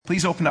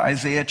Please open to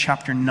Isaiah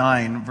chapter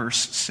 9, verse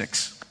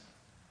 6.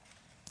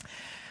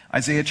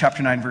 Isaiah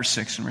chapter 9, verse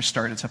 6, and we're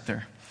started. It's up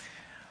there.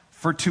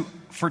 For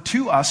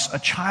to us a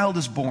child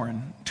is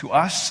born, to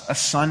us a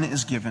son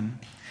is given,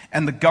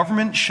 and the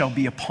government shall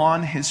be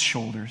upon his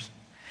shoulders.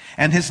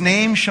 And his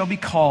name shall be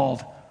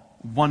called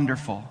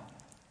Wonderful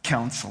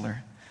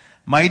Counselor,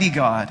 Mighty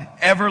God,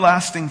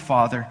 Everlasting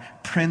Father,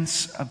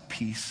 Prince of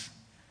Peace.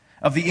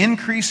 Of the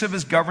increase of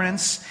his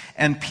governance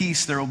and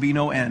peace there will be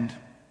no end.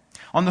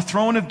 On the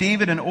throne of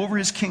David and over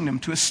his kingdom,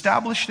 to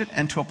establish it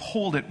and to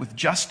uphold it with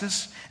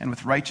justice and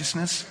with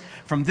righteousness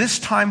from this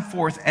time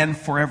forth and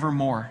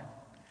forevermore.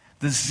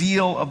 The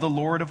zeal of the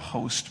Lord of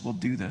hosts will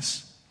do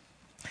this.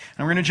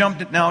 And we're going to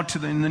jump now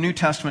in the New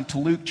Testament to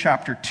Luke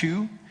chapter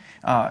 2,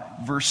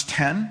 verse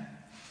 10.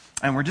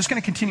 And we're just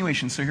going to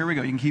continuation. So here we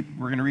go.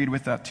 We're going to read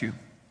with that too.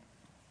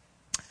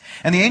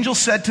 And the angel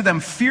said to them,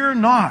 "Fear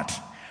not,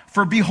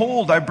 for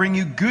behold, I bring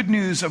you good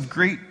news of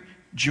great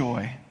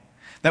joy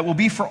that will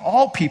be for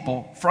all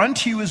people. For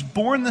unto you is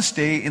born this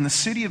day in the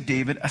city of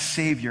David a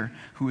Savior,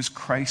 who is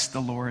Christ the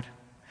Lord.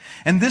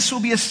 And this will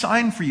be a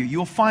sign for you. You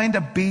will find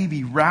a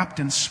baby wrapped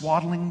in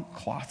swaddling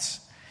cloths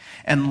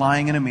and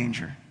lying in a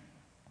manger."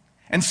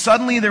 And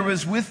suddenly there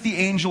was with the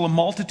angel a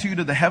multitude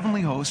of the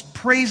heavenly host,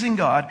 praising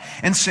God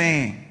and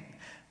saying,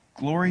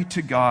 "Glory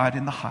to God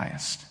in the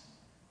highest,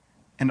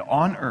 and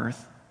on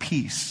earth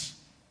peace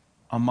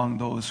among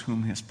those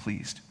whom he has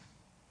pleased."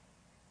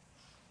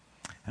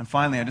 And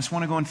finally, I just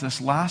want to go into this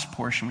last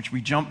portion, which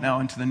we jump now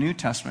into the New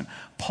Testament.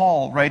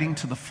 Paul writing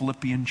to the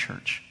Philippian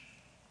church.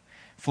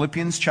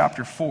 Philippians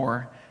chapter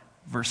 4,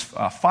 verse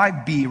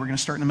 5b. We're going to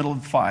start in the middle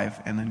of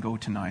 5 and then go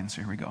to 9.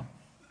 So here we go.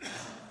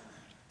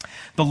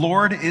 The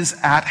Lord is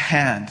at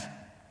hand.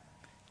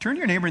 Turn to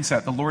your neighbor and say,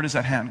 "The Lord is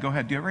at hand." Go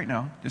ahead, do it right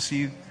now. Just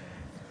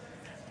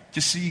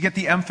so you get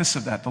the emphasis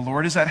of that. The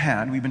Lord is at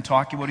hand. We've been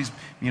talking about he's,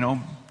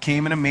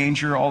 came in a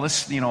manger, all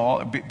this,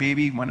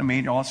 baby went in a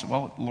manger, all this.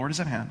 Well, the Lord is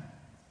at hand.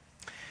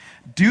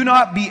 "Do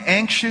not be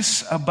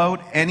anxious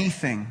about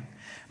anything,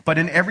 but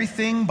in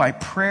everything by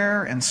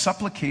prayer and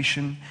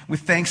supplication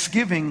with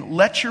thanksgiving,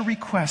 let your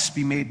requests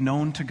be made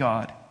known to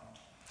God.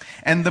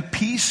 And the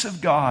peace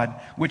of God,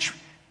 which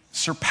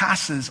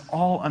surpasses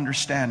all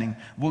understanding,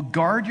 will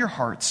guard your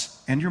hearts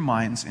and your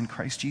minds in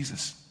Christ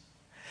Jesus.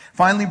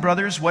 Finally,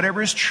 brothers,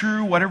 whatever is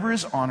true, whatever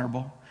is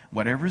honorable,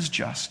 whatever is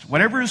just,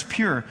 whatever is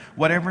pure,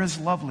 whatever is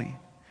lovely,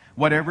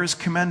 whatever is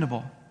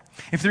commendable,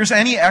 if there's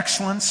any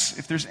excellence,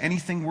 if there's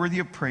anything worthy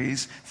of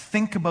praise,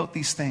 think about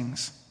these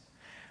things.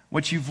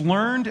 What you've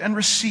learned and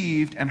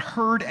received and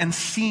heard and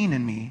seen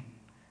in me,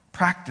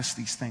 practice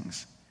these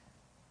things,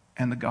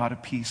 and the God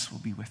of peace will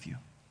be with you."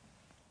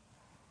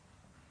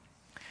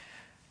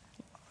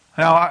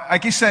 Now,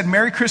 like I said,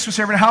 Merry Christmas,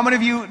 everyone. How many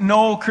of you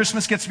know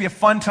Christmas gets to be a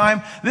fun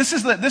time? This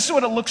is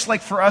what it looks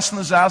like for us in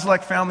the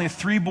Zazulak family of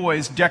 3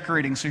 boys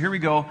decorating. So here we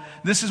go.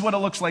 This is what it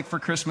looks like for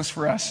Christmas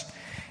for us.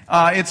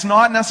 It's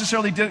not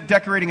necessarily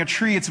decorating a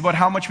tree. It's about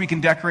how much we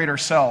can decorate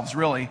ourselves,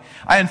 really.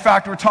 In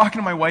fact, we're talking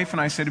to my wife, and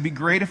I said, it'd be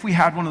great if we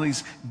had one of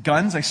these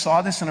guns. I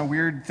saw this in a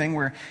weird thing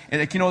where,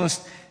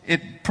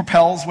 it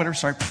propels,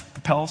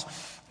 propels.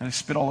 I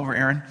spit all over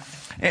Aaron.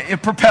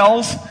 It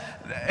propels.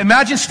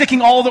 Imagine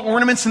sticking all the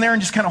ornaments in there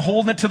and just kind of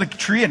holding it to the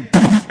tree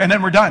and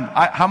then we're done.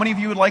 How many of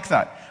you would like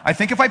that? I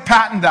think if I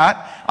patent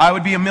that, I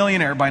would be a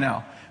millionaire by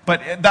now.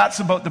 But that's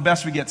about the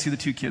best we get. See the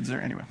 2 kids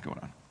there? Anyway, going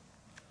on.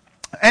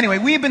 Anyway,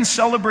 we've been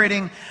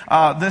celebrating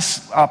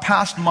this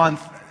past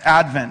month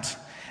Advent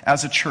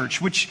as a church,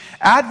 which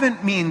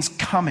Advent means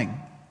coming.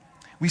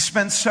 We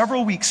spent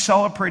several weeks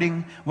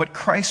celebrating what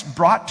Christ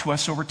brought to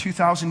us over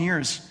 2,000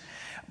 years.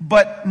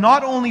 But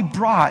not only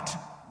brought,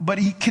 but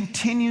he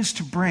continues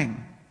to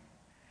bring.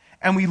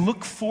 And we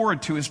look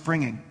forward to his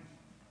bringing.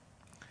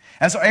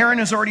 As Aaron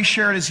has already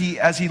shared as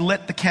he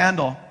lit the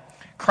candle,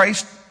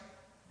 Christ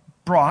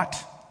brought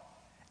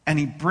and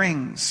he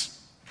brings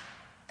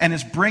and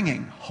is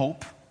bringing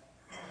hope,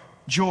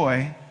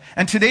 joy.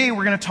 And today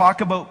we're going to talk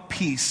about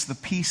peace, the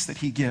peace that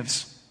he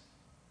gives.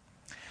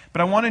 But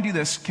I want to do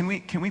this. Can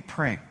we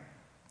pray?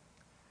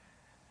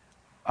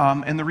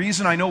 And the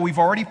reason I know we've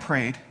already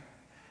prayed,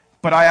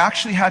 but I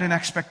actually had an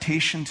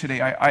expectation today.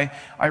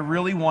 I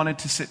really wanted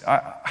to sit.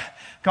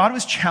 God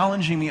was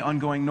challenging me on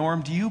going,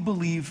 "Norm, do you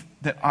believe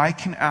that I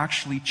can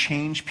actually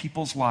change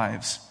people's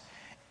lives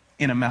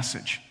in a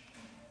message?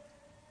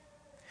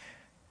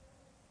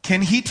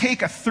 Can he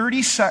take a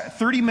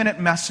 30-minute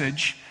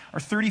message, or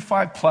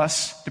 35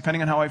 plus,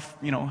 depending on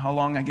how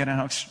long I get and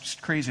how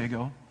crazy I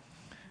go,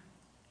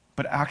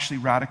 but actually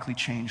radically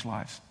change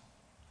lives?"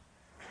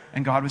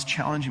 And God was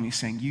challenging me,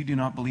 saying, "You do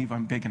not believe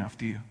I'm big enough,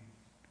 do you?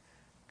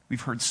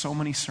 We've heard so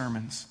many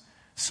sermons,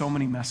 so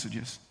many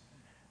messages."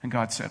 And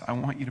God said, "I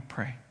want you to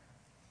pray.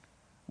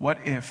 What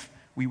if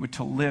we were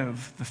to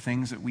live the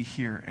things that we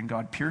hear and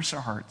God pierce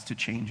our hearts to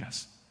change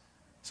us?"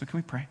 So can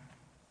we pray?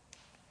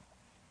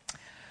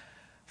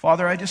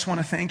 Father, I just want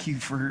to thank you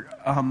for,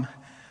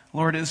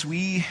 Lord, as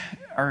we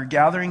are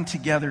gathering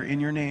together in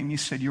your name, you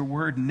said your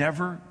word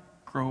never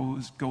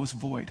goes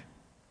void.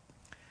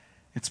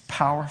 It's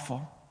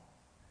powerful.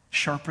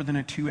 sharper than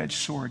a two-edged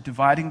sword,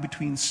 dividing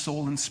between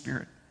soul and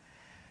spirit.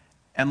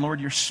 And Lord,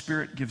 your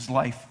Spirit gives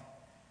life.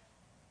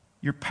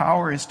 Your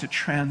power is to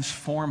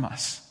transform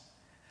us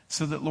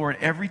so that, Lord,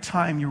 every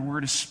time your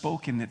word is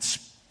spoken, it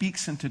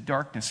speaks into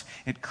darkness,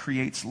 it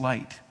creates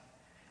light.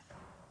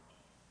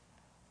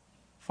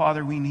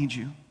 Father, we need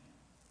you.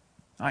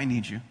 I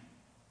need you.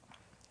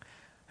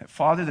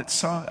 Father,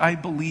 I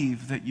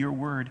believe that your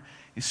word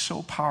is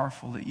so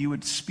powerful that you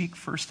would speak,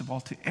 first of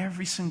all, to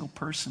every single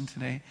person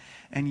today,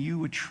 and you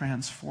would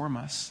transform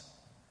us.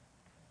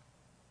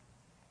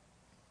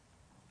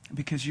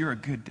 Because you're a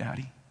good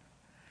daddy,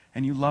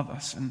 and you love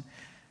us. And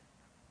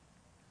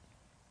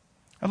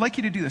I'd like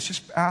you to do this.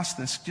 Just ask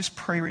this. Just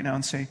pray right now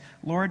and say,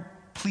 Lord,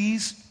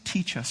 please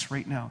teach us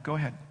right now. Go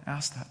ahead.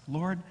 Ask that.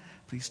 Lord,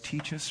 please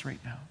teach us right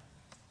now.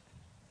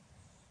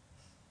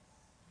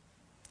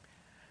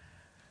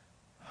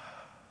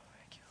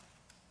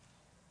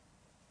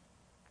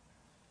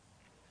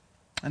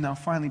 And now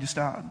finally, just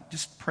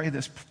pray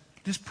this.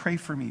 Just pray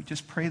for me.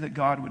 Just pray that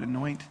God would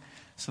anoint,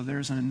 so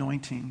there's an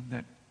anointing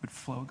that would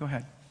flow. Go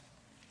ahead.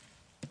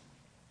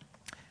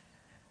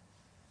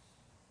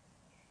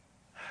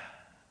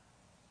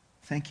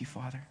 Thank you,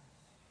 Father.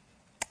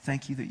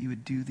 Thank you that you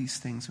would do these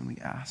things when we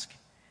ask.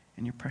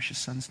 In your precious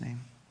Son's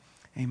name,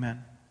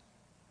 amen.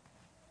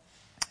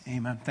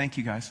 Amen. Thank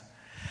you, guys.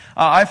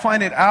 I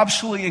find it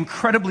absolutely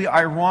incredibly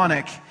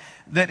ironic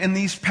that in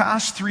these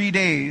past 3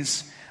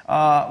 days,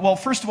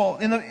 first of all,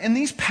 in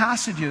these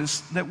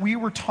passages that we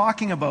were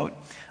talking about,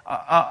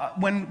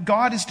 when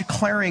God is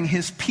declaring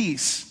his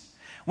peace,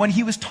 when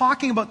he was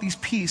talking about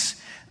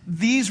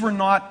these were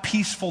not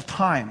peaceful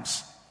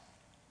times.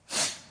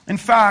 In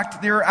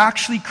fact, they're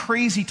actually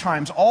crazy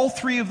times. All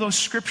three of those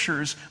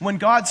scriptures, when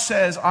God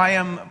says, I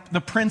am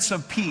the Prince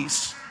of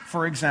Peace,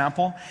 for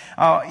example,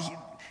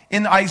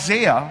 in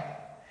Isaiah,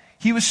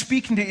 he was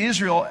speaking to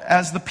Israel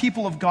as the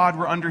people of God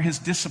were under his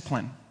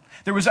discipline.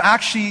 There was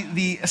actually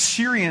the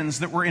Assyrians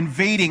that were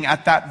invading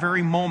at that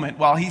very moment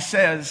while he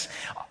says,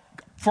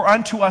 for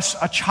unto us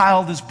a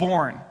child is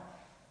born.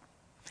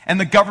 And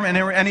the government,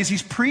 and as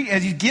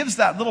he gives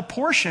that little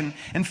portion,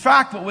 in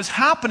fact, what was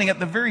happening at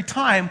the very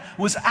time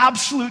was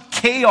absolute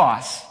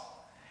chaos.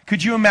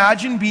 Could you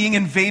imagine being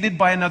invaded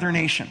by another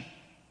nation?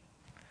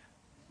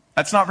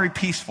 That's not very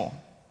peaceful.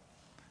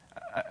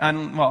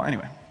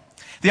 Anyway.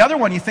 The other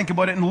one, you think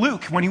about it in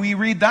Luke, when we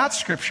read that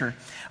scripture,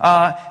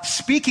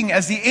 speaking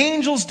as the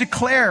angels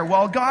declare,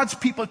 while God's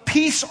people,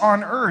 peace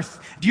on earth.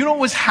 Do you know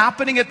what was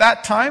happening at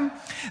that time?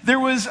 There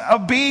was a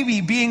baby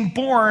being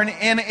born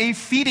in a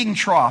feeding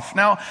trough.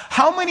 Now,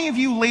 how many of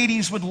you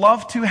ladies would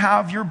love to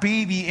have your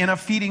baby in a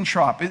feeding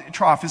trough?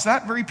 Is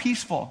that very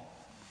peaceful?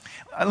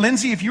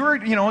 Lindsay, if you were,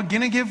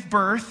 going to give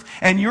birth,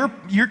 and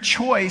your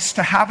choice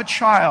to have a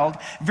child,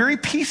 very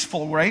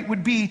peaceful, right,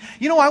 would be,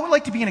 I would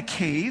like to be in a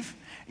cave,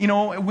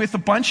 with a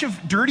bunch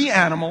of dirty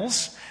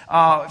animals,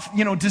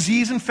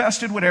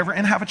 disease-infested, whatever,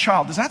 and have a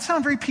child. Does that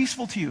sound very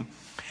peaceful to you?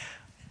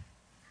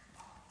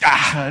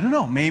 I don't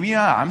know. Maybe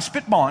I'm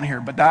spitballing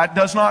here, but that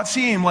does not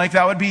seem like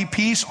that would be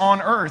peace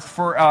on earth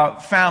for a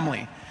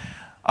family.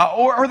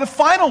 Or the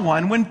final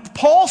one, when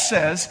Paul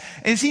says,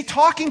 is he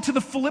talking to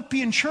the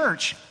Philippian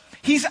church?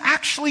 He's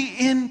actually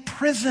in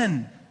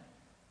prison.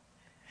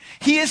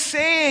 He is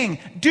saying,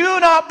 do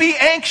not be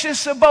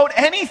anxious about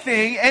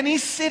anything, and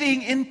he's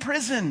sitting in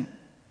prison.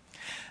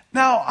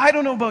 Now, I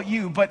don't know about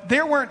you, but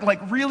there weren't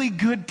really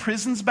good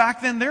prisons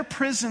back then. Their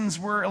prisons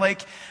were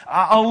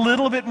a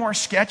little bit more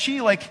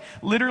sketchy.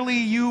 Literally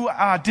you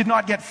did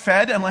not get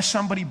fed unless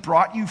somebody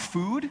brought you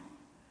food.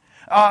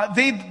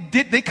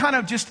 They kind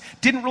of just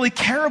didn't really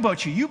care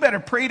about you. You better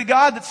pray to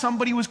God that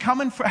somebody was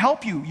coming to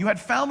help you. You had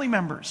family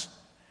members.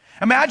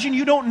 Imagine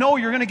you don't know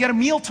you're going to get a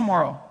meal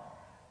tomorrow.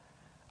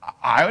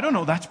 I don't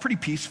know, that's pretty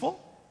peaceful.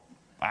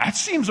 That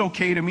seems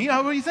okay to me.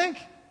 What do you think?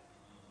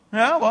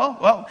 Yeah,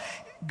 well,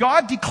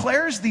 God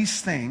declares these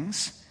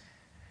things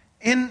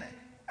in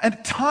a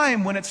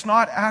time when it's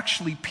not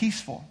actually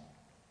peaceful.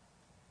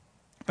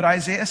 But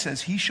Isaiah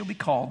says, he shall be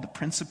called the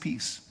Prince of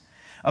Peace.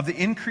 Of the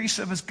increase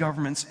of his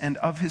governments and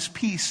of his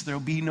peace there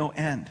will be no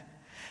end.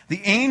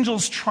 The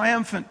angels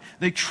triumphant,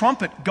 they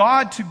trumpet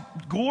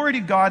glory to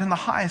God in the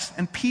highest,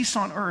 and peace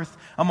on earth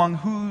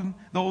among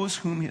those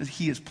whom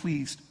he is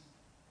pleased.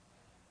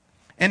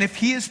 And if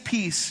he is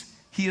peace,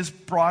 he has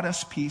brought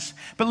us peace.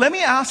 But let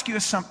me ask you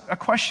a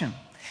question.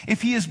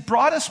 If he has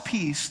brought us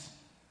peace,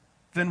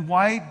 then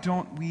why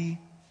don't we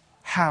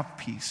have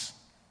peace?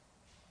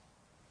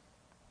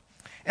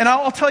 And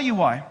I'll tell you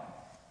why.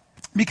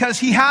 Because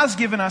he has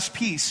given us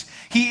peace.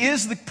 He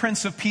is the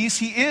Prince of Peace.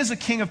 He is a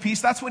King of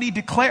Peace. That's what he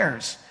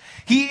declares.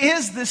 He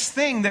is this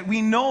thing that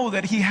we know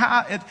that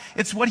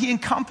it's what he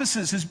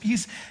encompasses.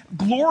 He's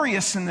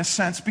glorious in this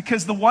sense,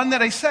 because the one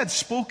that I said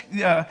spoke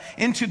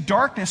into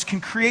darkness,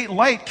 can create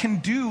light, can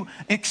do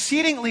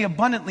exceedingly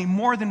abundantly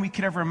more than we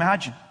could ever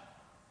imagine.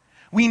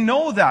 We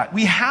know that.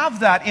 We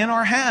have that in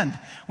our hand.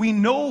 We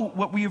know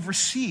what we have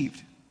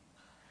received.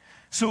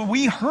 So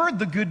we heard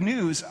the good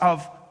news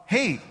of,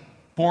 hey,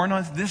 born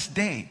on this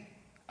day,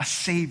 a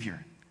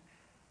Savior.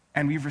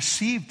 And we've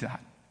received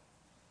that.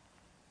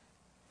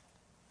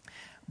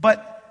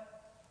 But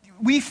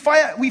we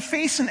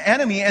face an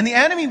enemy, and the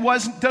enemy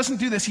doesn't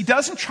do this. He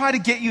doesn't try to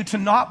get you to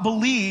not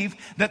believe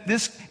that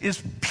this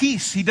is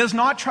peace. He does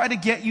not try to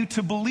get you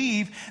to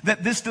believe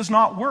that this does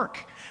not work.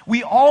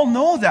 We all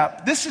know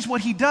that. This is what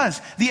he does.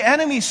 The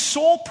enemy's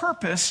sole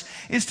purpose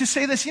is to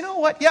say this, you know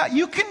what? Yeah,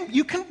 you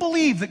can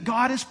believe that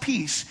God is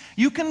peace.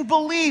 You can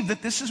believe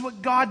that this is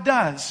what God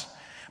does.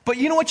 But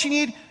you know what you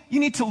need? You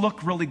need to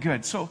look really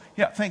good. So,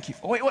 yeah, thank you.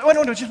 Wait,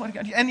 no, just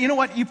and you know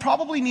what? You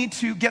probably need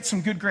to get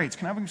some good grades.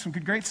 Can I have some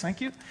good grades? Thank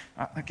you.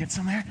 Get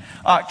some there.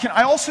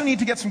 I also need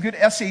to get some good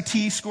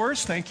SAT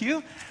scores? Thank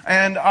you.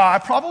 And I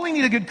probably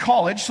need a good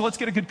college. So let's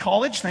get a good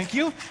college. Thank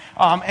you.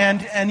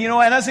 And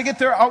as I get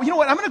there, you know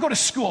what? I'm going to go to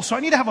school. So I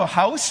need to have a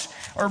house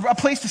or a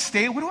place to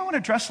stay. What do I want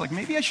to dress like?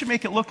 Maybe I should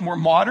make it look more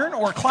modern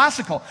or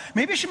classical.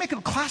 Maybe I should make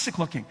it classic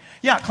looking.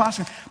 Yeah,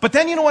 classic. But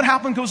then you know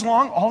what goes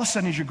along? All of a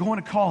sudden, as you're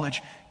going to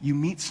college, you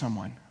meet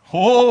someone.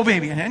 Oh,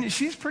 baby, and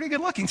she's pretty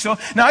good looking. So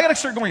now I got to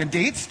start going on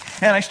dates,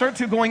 and I start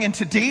to going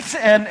into dates,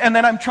 and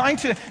then I'm trying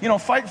to,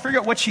 figure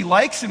out what she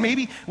likes, and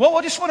maybe, we'll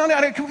just went on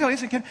out, and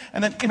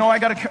then, I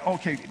got to,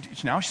 okay,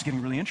 now she's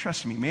getting really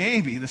interested in me.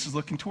 Maybe this is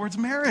looking towards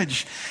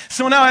marriage.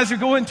 So now as we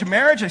go into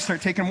marriage, I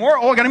start taking more.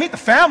 I got to meet the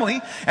family,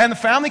 and the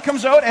family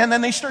comes out, and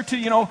then they start to,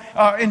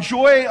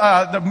 enjoy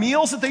the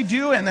meals that they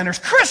do, and then there's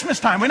Christmas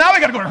time. Well, now I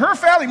got to go to her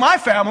family, my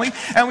family,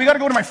 and we got to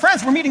go to my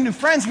friends. We're meeting new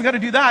friends. We got to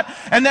do that,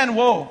 and then,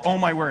 whoa, oh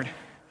my word.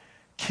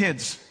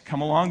 Kids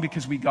come along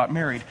because we got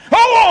married.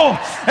 Oh,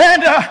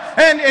 and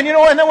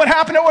then what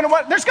happened?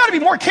 There's got to be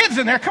more kids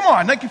in there. Come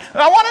on, I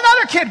want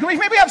another kid. Can we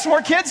maybe have some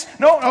more kids?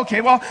 No,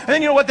 okay. Well, and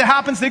then you know what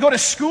happens? They go to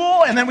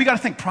school, and then we got to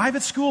think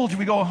private school. Do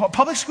we go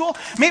public school?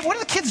 Maybe what are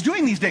the kids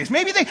doing these days?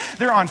 Maybe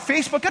they're on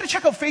Facebook. Got to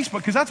check out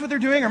Facebook because that's what they're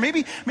doing. Or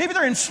maybe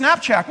they're in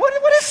Snapchat. What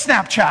is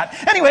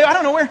Snapchat? Anyway, I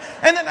don't know where.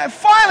 And then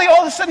finally,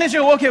 all of a sudden,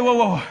 okay,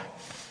 whoa.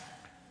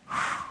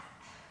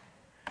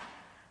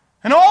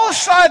 And all of a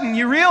sudden,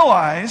 you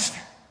realized.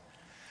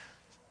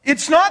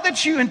 It's not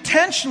that you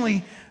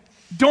intentionally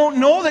don't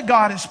know that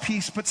God is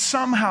peace, but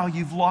somehow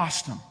you've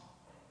lost him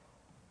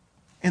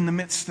in the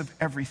midst of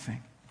everything.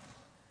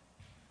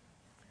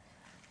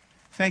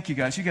 Thank you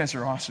guys. You guys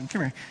are awesome.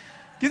 Come here.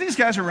 Give these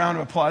guys a round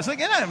of applause.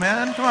 Yeah,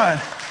 man, come on.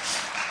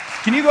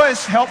 Can you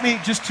guys help me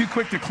just too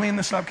quick to clean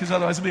this up? Because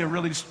otherwise it'll be a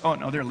really... Oh,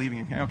 no, they're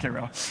leaving. Okay,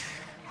 Ralph.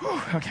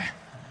 Okay.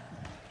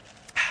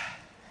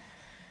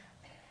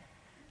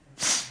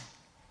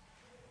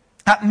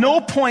 At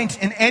no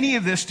point in any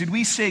of this did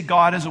we say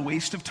God is a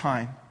waste of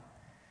time.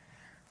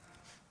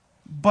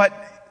 But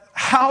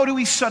how do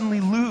we suddenly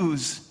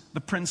lose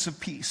the Prince of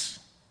Peace?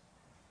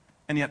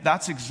 And yet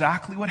that's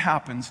exactly what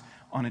happens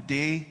on a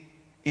day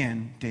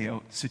in, day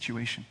out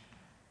situation.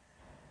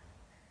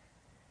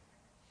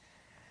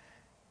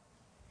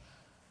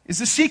 Is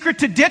the secret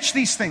to ditch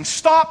these things.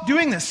 Stop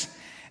doing this.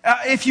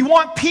 If you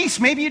want peace,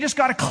 maybe you just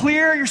got to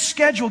clear your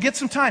schedule, get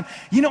some time.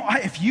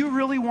 If you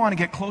really want to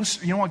get close,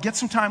 get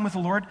some time with the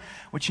Lord,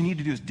 what you need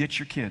to do is ditch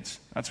your kids.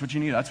 That's what you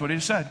need. That's what he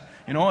said.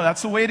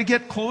 That's the way to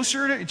get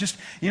closer to just,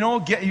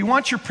 you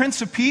want your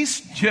Prince of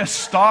Peace? Just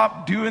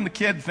stop doing the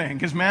kid thing.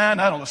 Because, man,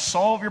 that'll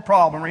solve your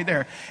problem right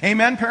there.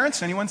 Amen,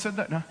 parents? Anyone said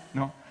that?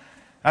 No.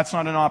 That's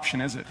not an option,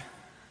 is it?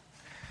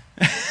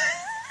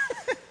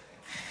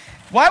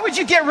 Why would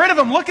you get rid of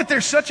them? Look,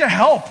 they're such a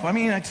help. I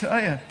mean, I tell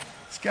you,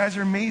 these guys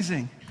are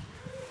amazing.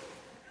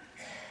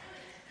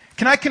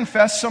 Can I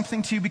confess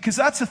something to you? Because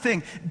that's the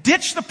thing.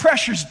 Ditch the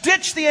pressures.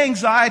 Ditch the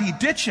anxiety.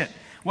 Ditch it.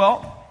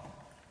 Well,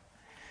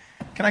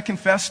 can I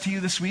confess to you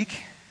this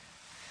week?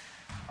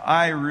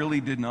 I really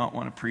did not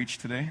want to preach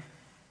today.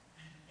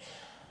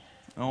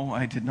 No,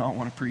 I did not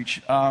want to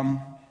preach.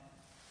 I'll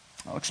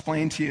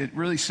explain to you.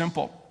 Really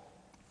simple.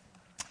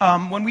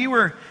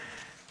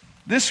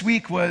 This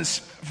week was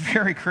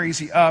very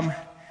crazy.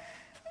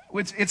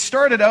 It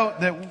started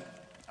out that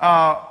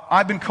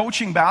I've been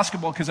coaching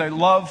basketball because I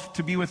love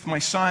to be with my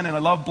son and I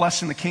love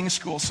blessing the King's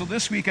School. So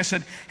this week I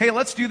said, hey,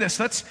 let's do this.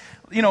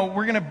 We're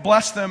going to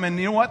bless them. And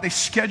you know what? They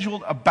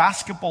scheduled a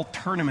basketball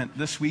tournament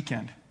this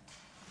weekend.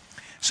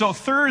 So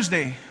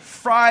Thursday,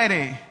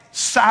 Friday,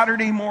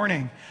 Saturday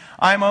morning,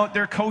 I'm out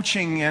there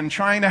coaching and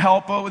trying to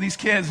help out with these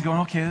kids,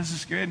 going, okay, this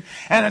is good.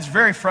 And it's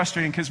very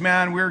frustrating because,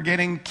 man, we're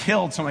getting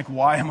killed. So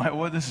I'm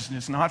like, this is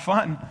just not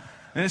fun.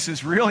 This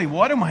is really,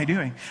 what am I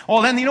doing?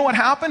 Well, then you know what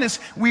happened is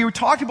we were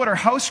talking about our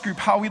house group,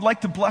 how we'd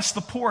like to bless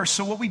the poor.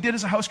 So what we did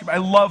as a house group, I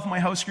love my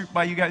house group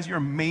by you guys. You're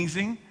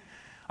amazing.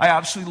 I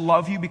absolutely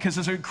love you because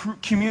as a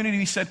community,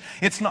 we said,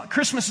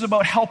 Christmas is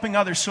about helping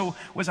others. So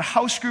as a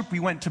house group, we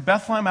went to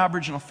Bethlehem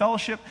Aboriginal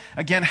Fellowship,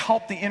 again,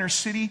 helped the inner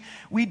city.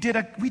 We did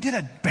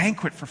a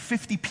banquet for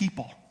 50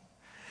 people.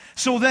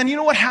 So then, you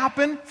know what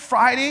happened?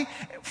 Friday,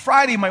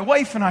 my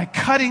wife and I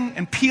cutting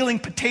and peeling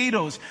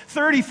potatoes,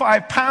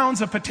 35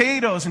 pounds of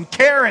potatoes and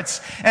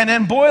carrots, and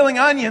then boiling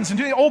onions, and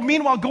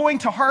meanwhile going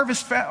to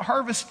harvest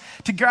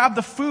to grab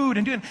the food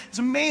and doing. It's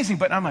amazing.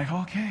 But I'm like,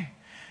 okay.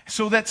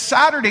 So that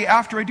Saturday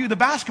after I do the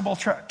basketball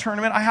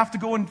tournament, I have to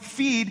go and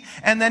feed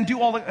and then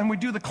and we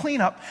do the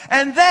cleanup.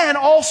 And then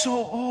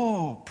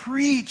also,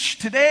 preach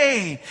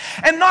today.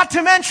 And not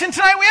to mention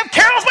tonight we have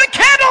carols by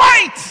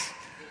candlelight.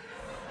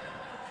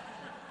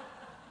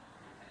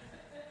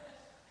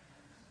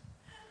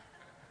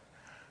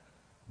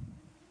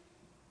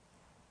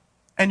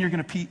 and you're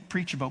going to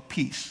preach about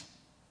peace.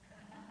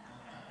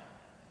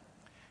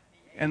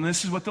 And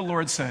this is what the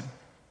Lord said.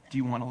 Do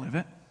you want to live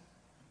it?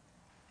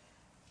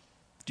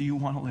 Do you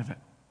want to live it?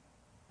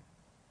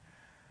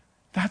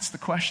 That's the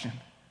question.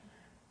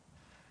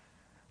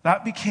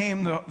 That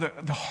became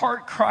the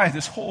heart cry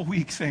this whole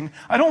week, saying,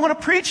 I don't want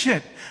to preach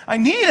it. I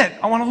need it.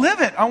 I want to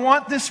live it. I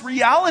want this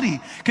reality.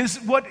 Because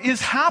what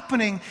is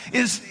happening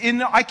is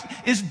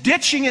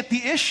ditching it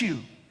the issue,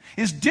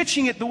 is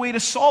ditching it the way to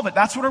solve it.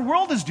 That's what our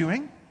world is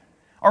doing.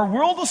 Our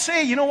world will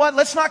say, you know what,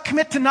 let's not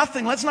commit to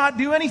nothing. Let's not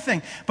do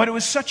anything. But it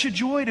was such a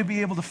joy to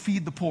be able to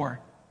feed the poor.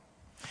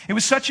 It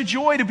was such a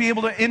joy to be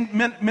able to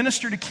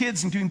minister to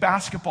kids and doing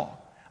basketball.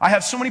 I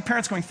have so many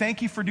parents going,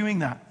 thank you for doing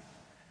that.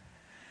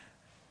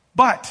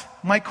 But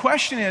my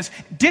question is,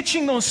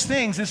 ditching those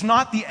things is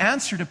not the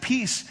answer to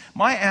peace.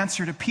 My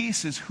answer to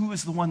peace is, who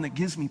is the one that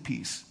gives me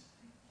peace?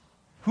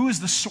 Who is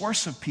the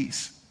source of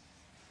peace?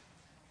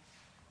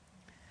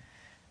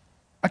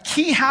 A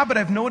key habit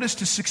I've noticed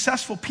to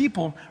successful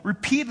people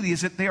repeatedly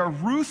is that they are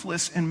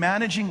ruthless in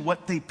managing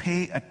what they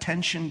pay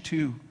attention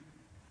to.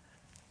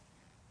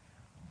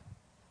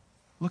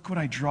 Look what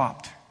I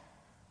dropped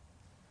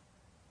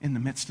in the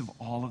midst of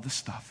all of the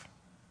stuff.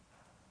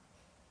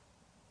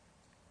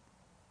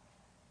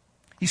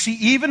 You see,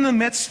 even in the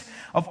midst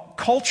of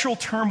cultural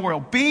turmoil,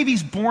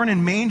 babies born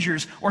in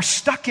mangers or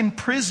stuck in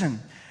prison,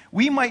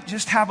 we might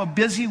just have a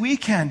busy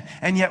weekend,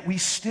 and yet we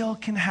still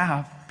can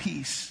have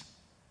peace.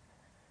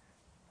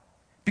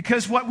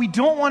 Because what we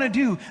don't want to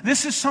do,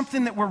 this is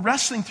something that we're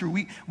wrestling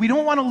through. We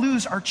don't want to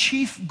lose our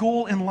chief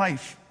goal in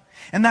life,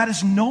 and that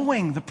is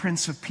knowing the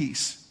Prince of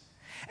Peace.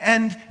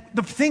 And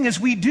the thing is,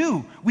 we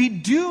do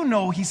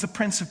know He's the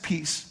Prince of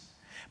Peace,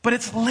 but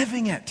it's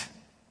living it.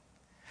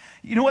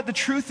 You know what the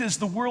truth is?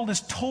 The world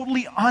is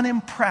totally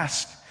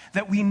unimpressed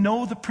that we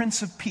know the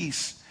Prince of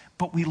Peace,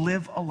 but we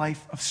live a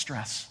life of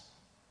stress.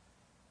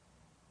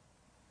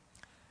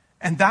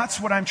 And that's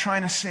what I'm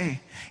trying to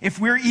say. If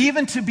we're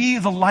even to be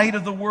the light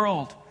of the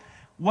world,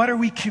 what are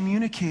we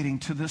communicating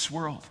to this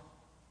world?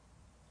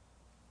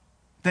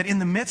 That in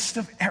the midst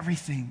of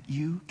everything,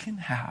 you can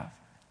have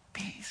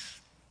peace.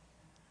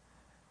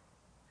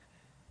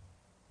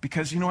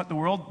 Because you know what?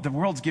 The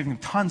world's giving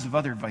tons of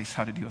other advice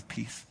how to deal with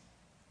peace.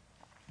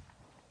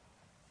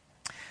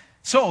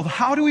 So,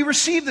 how do we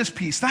receive this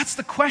peace? That's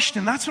the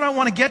question. That's what I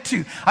want to get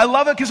to. I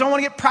love it because I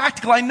want to get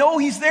practical. I know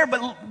He's there,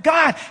 but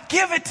God,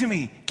 give it to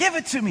me. Give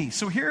it to me.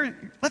 So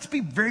here, let's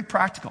be very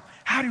practical.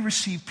 How do you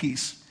receive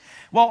peace?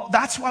 Well,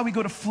 that's why we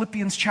go to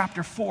Philippians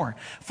chapter 4.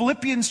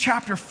 Philippians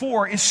chapter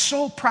 4 is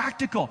so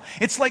practical.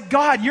 It's like,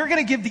 God, you're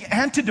going to give the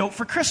antidote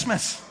for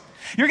Christmas.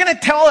 You're going to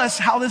tell us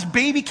how this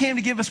baby came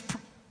to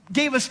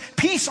gave us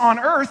peace on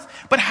earth,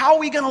 but how are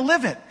we going to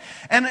live it?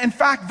 And in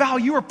fact, Val,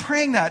 you were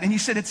praying that, and you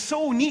said it's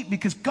so neat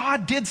because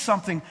God did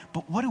something,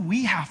 but what do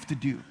we have to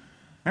do?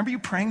 Remember you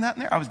praying that in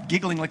there? I was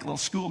giggling like a little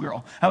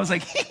schoolgirl. I was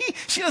like,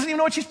 she doesn't even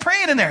know what she's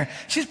praying in there.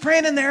 She's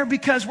praying in there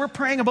because we're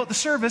praying about the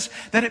service,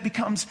 that it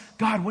becomes,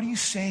 God, what are you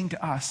saying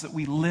to us that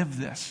we live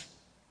this?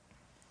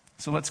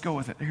 So let's go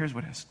with it. Here's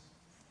what it is.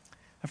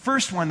 The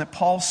first one that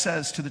Paul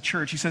says to the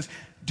church, he says,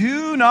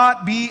 do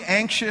not be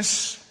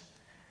anxious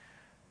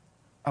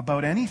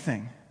about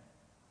anything.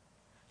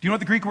 Do you know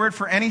what the Greek word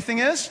for anything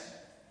is?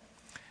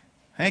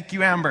 Thank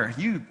you, Amber.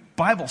 You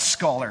Bible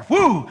scholar.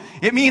 Woo!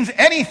 It means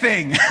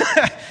anything.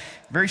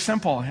 Very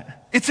simple.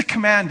 It's a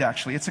command,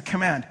 actually. It's a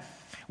command.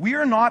 We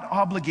are not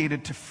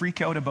obligated to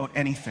freak out about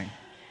anything,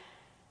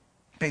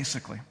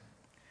 basically.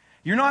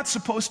 You're not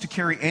supposed to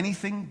carry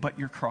anything but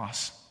your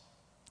cross.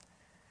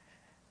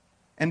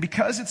 And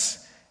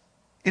because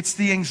it's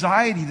the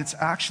anxiety that's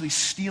actually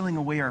stealing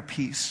away our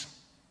peace.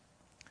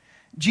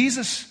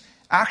 Jesus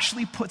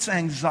actually puts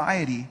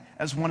anxiety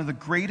as one of the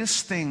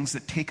greatest things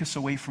that take us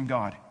away from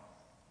God.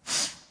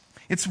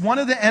 It's one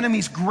of the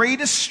enemy's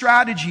greatest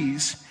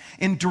strategies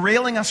in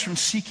derailing us from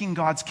seeking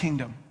God's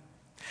kingdom.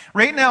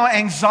 Right now,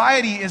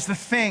 anxiety is the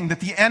thing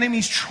that the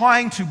enemy's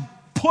trying to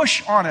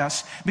push on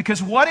us,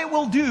 because what it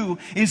will do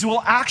is it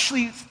will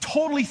actually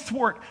totally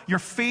thwart your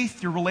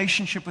faith, your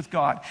relationship with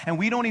God. And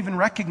we don't even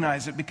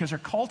recognize it because our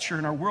culture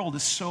and our world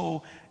is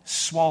so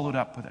swallowed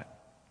up with it.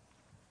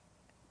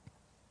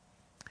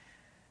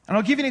 And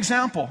I'll give you an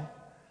example.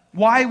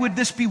 Why would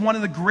this be one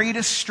of the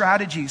greatest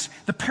strategies?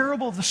 The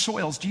parable of the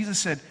soils. Jesus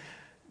said,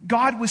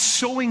 God was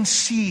sowing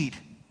seed.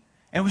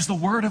 And it was the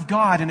word of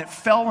God, and it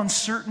fell on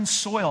certain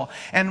soil.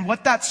 And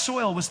what that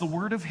soil was the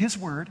word of His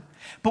word.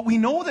 But we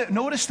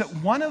notice that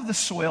one of the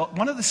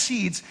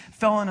seeds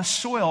fell on a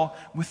soil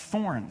with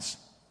thorns.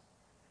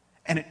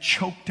 And it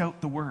choked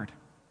out the word.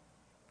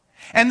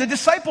 And the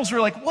disciples were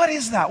like, what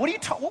is that?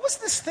 What was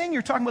this thing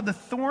you're talking about? The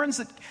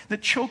thorns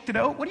that choked it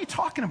out? What are you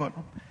talking about?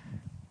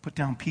 Put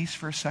down peace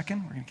for a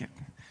second. We're going to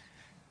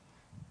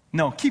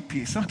No, keep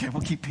peace. Okay,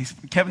 we'll keep peace.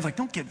 Kevin's like,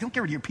 don't get rid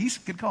of your peace.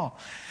 Good call.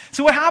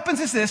 So what happens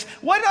is this.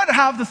 Why not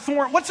have the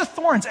thorn? What's the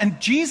thorns? And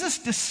Jesus,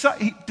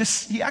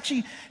 he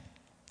actually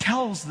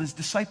tells his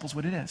disciples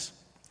what it is.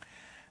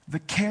 The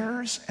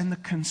cares and the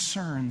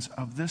concerns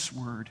of this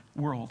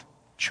world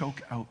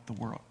choke out the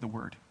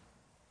word.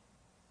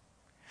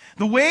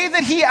 The way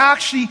that he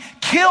actually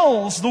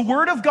kills the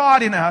Word of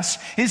God in us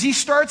is he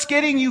starts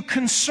getting you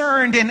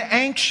concerned and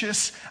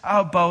anxious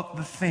about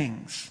the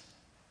things.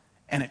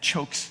 And it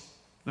chokes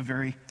the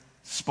very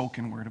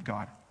spoken Word of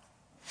God.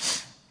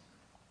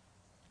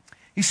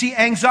 You see,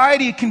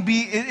 anxiety can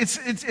be,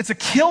 it's a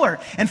killer.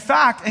 In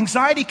fact,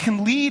 anxiety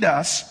can lead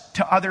us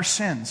to other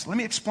sins. Let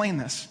me explain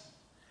this.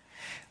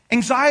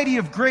 Anxiety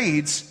of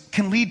grades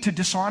can lead to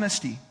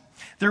dishonesty.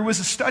 There was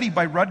a study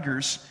by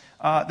Rutgers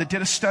that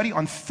did a study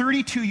on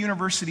 32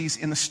 universities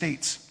in the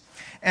States.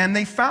 And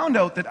they found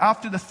out that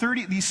after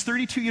these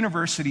 32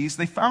 universities,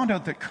 they found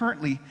out that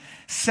currently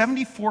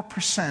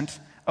 74%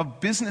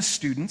 of business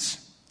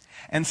students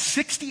and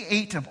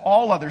 68% of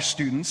all other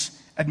students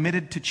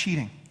admitted to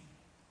cheating.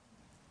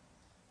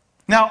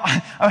 Now,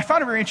 I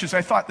found it very interesting.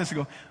 I thought this, I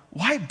go,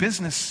 why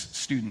business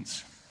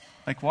students?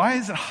 Like, why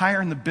is it higher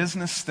in the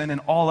business than in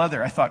all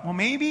other? I thought, well,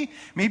 maybe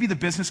the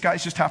business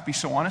guys just have to be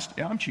so honest.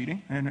 Yeah, I'm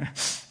cheating. And,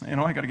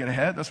 I got to get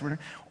ahead. That's what.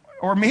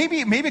 Or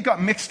maybe it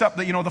got mixed up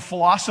that, the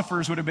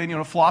philosophers would have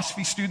been,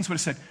 philosophy students would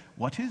have said,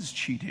 what is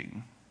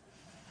cheating?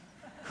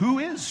 Who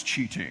is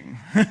cheating?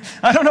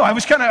 I don't know. I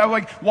was kind of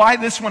like, why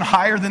this one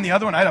higher than the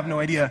other one? I have no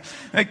idea.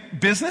 Like,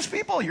 business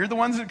people, you're the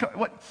ones that.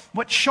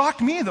 What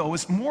shocked me, though,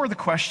 was more the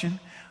question,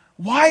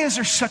 why is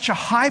there such a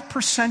high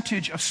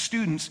percentage of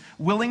students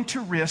willing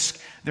to risk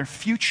their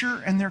future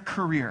and their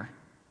career?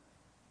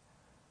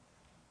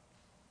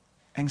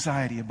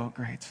 Anxiety about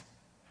grades.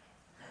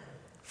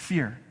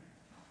 Fear.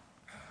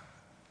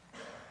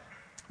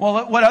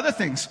 Well, what other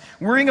things?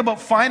 Worrying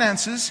about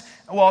finances,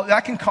 well,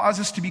 that can cause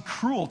us to be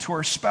cruel to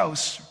our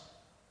spouse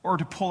or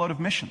to pull out of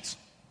missions.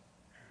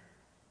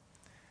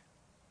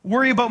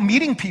 Worry about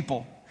meeting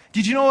people.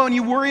 Did you know when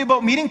you worry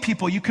about meeting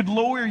people, you could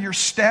lower your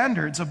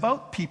standards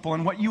about people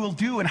and what you will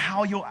do and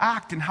how you'll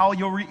act and how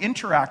you'll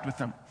interact with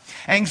them?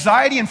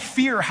 Anxiety and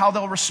fear, how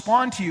they'll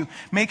respond to you,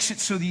 makes it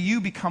so that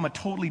you become a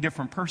totally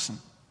different person.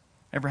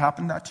 Ever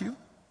happened that to you?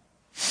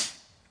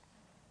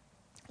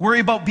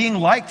 Worry about being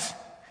liked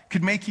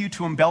could make you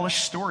to embellish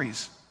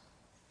stories.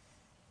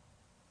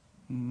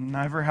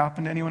 Never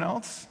happened to anyone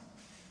else?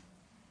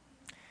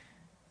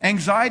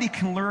 Anxiety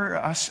can lure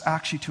us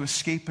actually to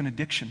escape an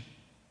addiction.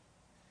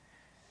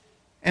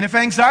 And if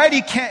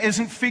anxiety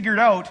isn't figured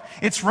out,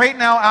 it's right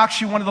now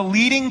actually one of the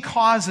leading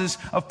causes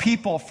of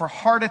people for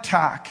heart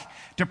attack,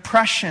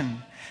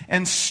 depression,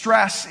 and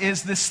stress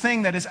is this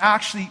thing that is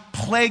actually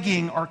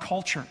plaguing our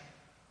culture.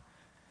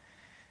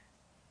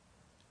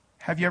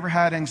 Have you ever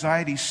had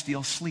anxiety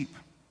steal sleep?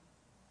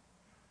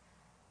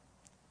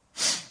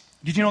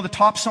 Did you know the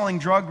top-selling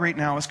drug right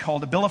now is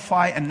called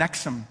Abilify and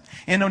Nexum?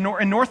 In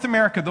North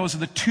America, those are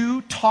the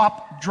two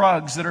top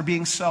drugs that are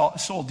being sold.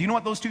 Do you know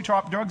what those two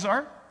top drugs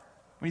are? What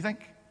do you think?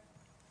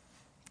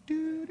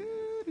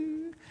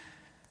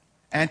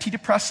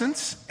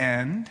 Antidepressants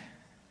and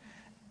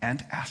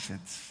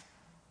antacids.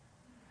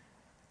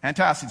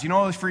 Antacids. You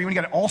know, for when you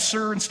get an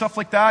ulcer and stuff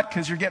like that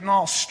because you're getting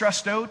all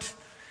stressed out.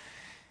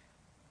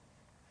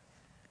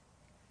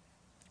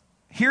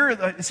 Here,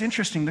 it's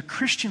interesting. The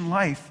Christian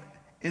life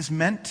is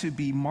meant to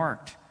be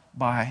marked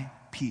by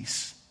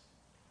peace.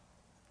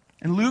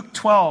 In Luke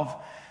 12,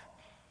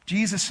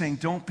 Jesus saying,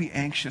 don't be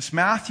anxious.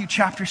 Matthew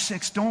chapter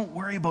 6, don't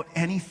worry about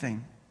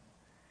anything.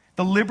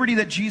 The liberty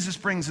that Jesus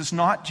brings is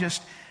not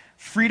just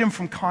freedom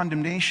from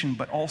condemnation,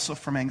 but also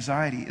from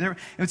anxiety.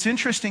 It's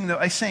interesting that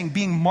I saying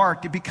being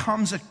marked, it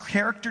becomes a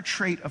character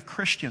trait of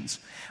Christians.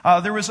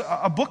 There was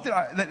a book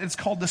that it's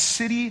called The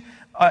City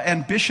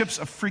and Bishops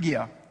of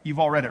Phrygia. You've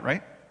all read it,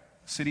 right?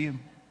 City and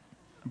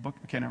book.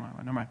 Okay, never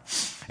mind.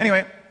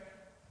 Anyway,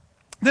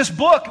 this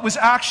book was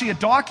actually a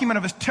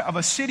document of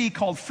a city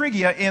called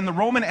Phrygia in the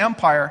Roman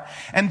Empire,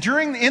 and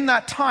in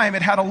that time,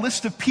 it had a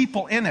list of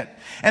people in it.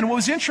 And what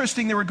was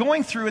interesting, they were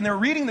going through and they were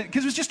reading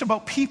because it was just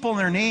about people and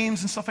their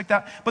names and stuff like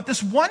that. But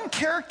this one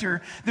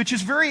character, which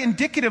is very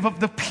indicative of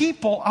the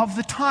people of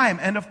the time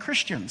and of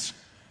Christians,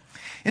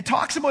 it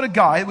talks about a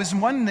guy. It was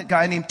one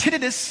guy named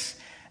Titus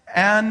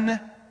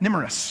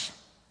Nimmerus.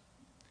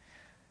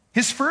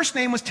 His first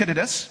name was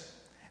Titus,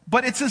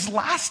 but it's his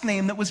last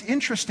name that was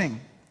interesting.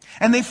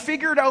 And they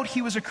figured out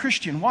he was a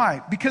Christian.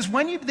 Why? Because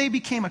when they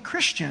became a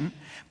Christian,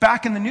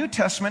 back in the New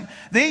Testament,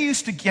 they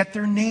used to get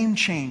their name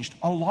changed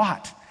a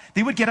lot.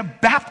 They would get a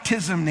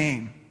baptism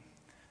name.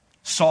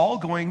 Saul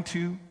going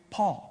to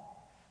Paul.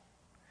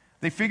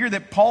 They figured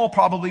that Paul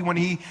probably,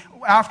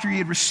 after he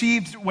had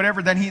received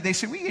whatever, then they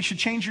said, well, you should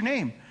change your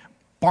name.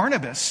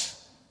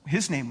 Barnabas,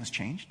 his name was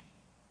changed.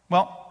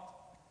 Well,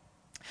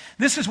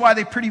 this is why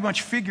they pretty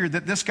much figured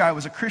that this guy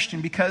was a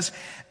Christian, because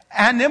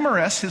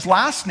Animorous, his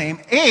last name,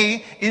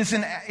 it's a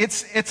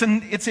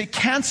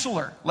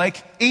canceller,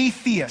 like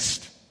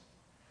atheist.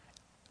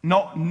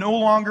 No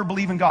longer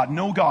believe in God,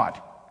 no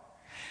God.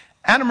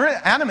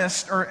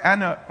 Animist,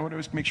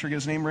 make sure I get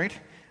his name right.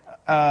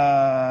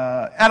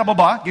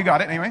 Anababa, you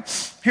got it anyway.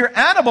 Here,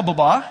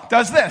 Anababa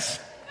does this.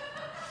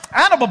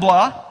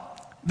 Anababa,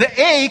 the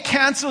A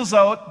cancels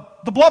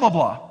out the blah blah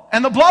blah.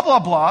 And the blah blah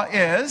blah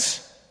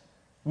is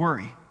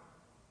worry.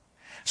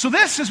 So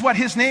this is what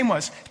his name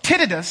was.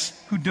 Titus,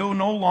 who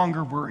no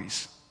longer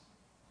worries.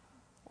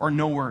 or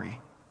no worry.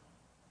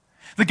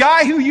 The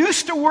guy who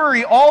used to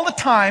worry all the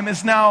time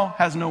now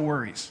has no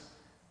worries.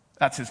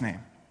 That's his name.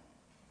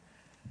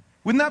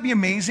 Wouldn't that be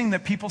amazing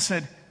that people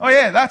said, oh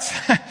yeah,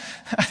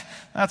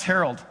 that's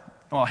Harold.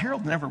 Well,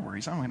 Harold never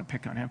worries. I'm going to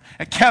pick on him.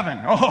 And Kevin,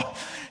 oh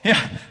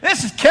yeah,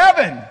 this is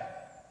Kevin.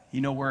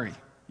 He no worry.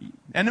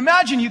 And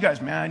imagine you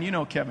guys, man, you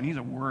know Kevin, he's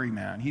a worry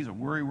man. He's a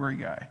worry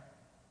guy.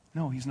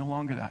 No, he's no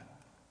longer that.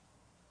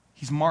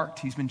 He's marked.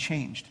 He's been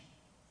changed.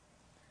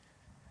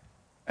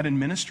 An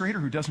administrator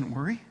who doesn't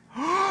worry?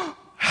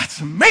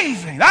 That's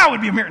amazing. That would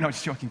be a miracle. No,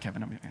 just joking,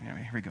 Kevin.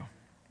 Anyway, here we go.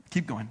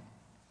 Keep going.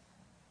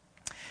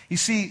 You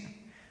see,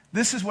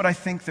 this is what I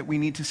think that we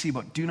need to see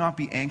about do not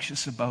be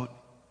anxious about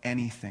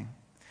anything.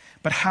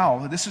 But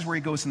how? This is where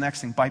he goes the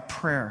next thing. By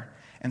prayer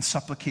and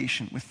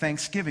supplication with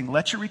thanksgiving,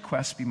 let your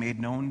requests be made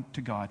known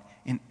to God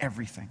in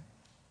everything.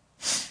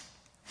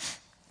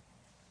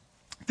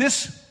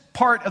 This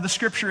part of the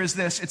scripture is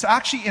this. It's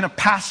actually in a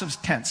passive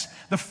tense.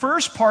 The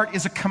first part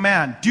is a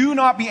command. Do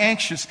not be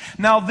anxious.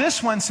 Now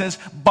this one says,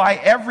 by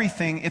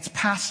everything, it's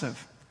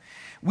passive.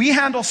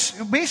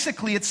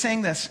 Basically it's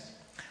saying this.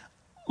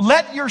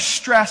 Let your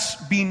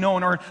stress be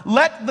known, or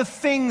let the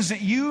things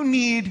that you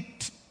need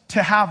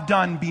to have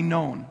done be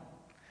known.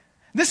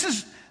 This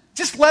is,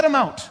 just let them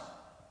out.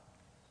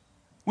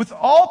 With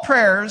all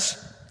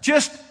prayers,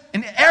 just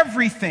in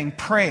everything,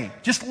 pray.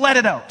 Just let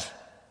it out.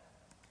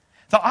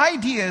 The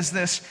idea is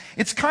this.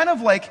 It's kind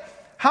of like,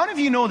 how many of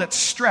you know that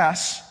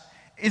stress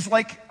is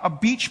like a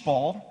beach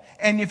ball?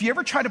 And if you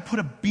ever try to put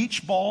a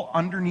beach ball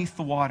underneath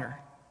the water,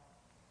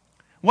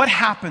 what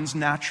happens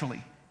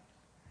naturally?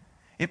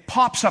 It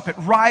pops up, it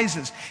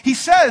rises.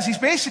 He's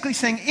basically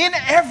saying, in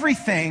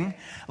everything,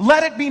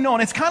 let it be known.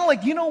 It's kind of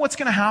like, you know what's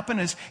going to happen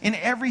is, in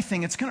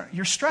everything,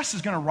 your stress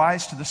is going to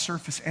rise to the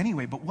surface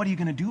anyway, but what are you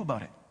going to do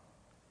about it?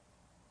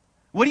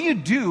 What do you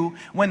do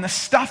when the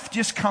stuff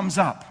just comes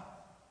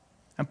up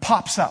and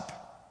pops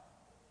up?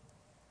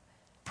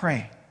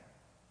 Pray.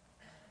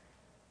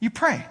 You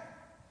pray.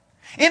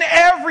 In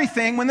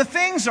everything, when the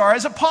things are,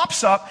 as it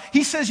pops up,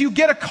 he says you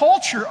get a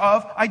culture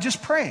of, I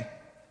just pray.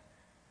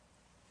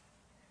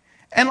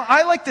 And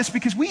I like this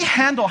because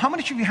how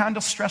many of you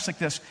handle stress like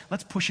this?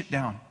 Let's push it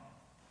down.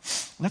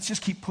 Let's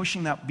just keep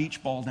pushing that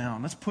beach ball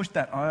down. Let's push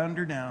that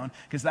down,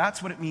 because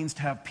that's what it means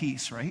to have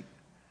peace, right?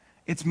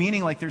 It's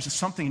meaning like there's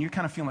something and you're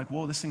kind of feeling like,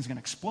 whoa, this thing's going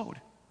to explode.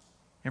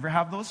 You ever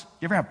have those?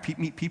 You ever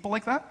meet people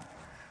like that?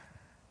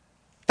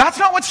 That's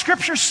not what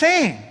Scripture's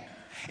saying.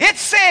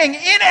 It's saying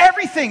in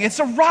everything,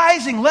 it's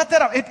arising, let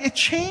that out. It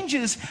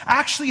changes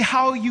actually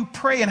how you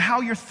pray and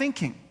how you're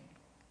thinking.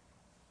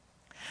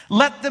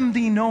 Let them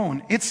be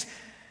known. It's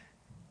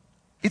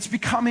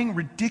becoming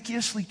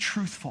ridiculously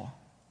truthful.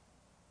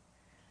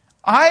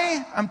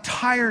 I am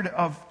tired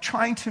of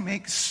trying to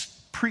make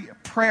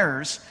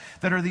prayers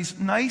that are these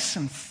nice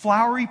and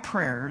flowery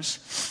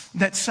prayers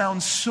that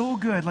sound so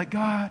good, like,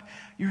 God,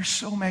 you're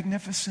so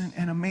magnificent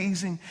and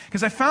amazing.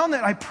 Because I found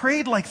that I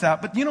prayed like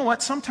that, but you know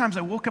what? Sometimes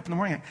I woke up in the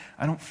morning,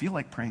 I don't feel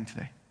like praying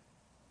today.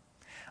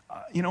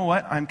 You know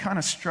what? I'm kind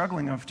of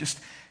struggling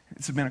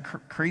it's been a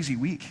crazy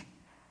week.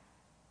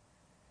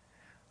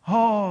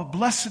 Oh,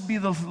 blessed be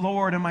the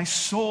Lord and my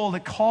soul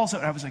that calls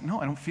out. I was like, no,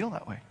 I don't feel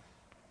that way.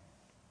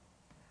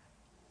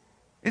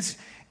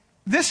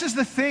 This is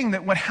the thing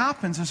that what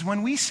happens is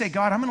when we say,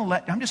 God,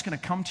 I'm just going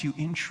to come to you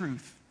in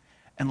truth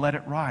and let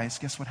it rise.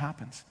 Guess what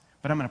happens?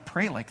 But I'm going to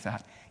pray like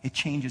that. It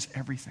changes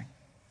everything.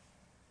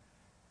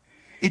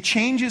 It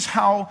changes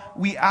how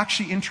we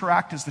actually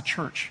interact as the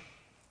church.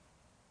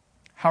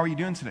 How are you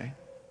doing today?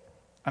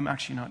 I'm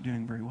actually not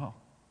doing very well.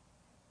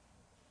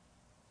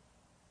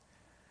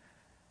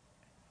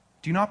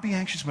 Do not be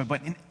anxious about it,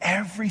 but in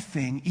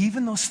everything,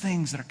 even those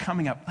things that are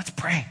coming up, let's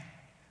pray.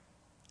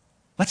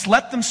 Let's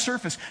let them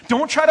surface.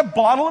 Don't try to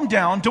bottle them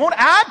down. Don't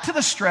add to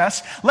the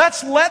stress.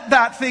 Let's let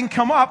that thing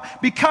come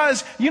up,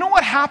 because you know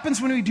what happens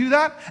when we do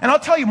that? And I'll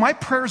tell you, my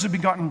prayers have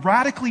been gotten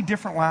radically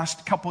different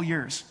last couple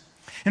years.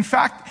 In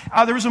fact,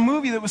 there was a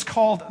movie that was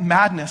called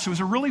Madness. It was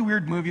a really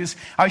weird movie.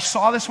 I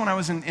saw this when I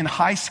was in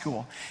high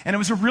school. And it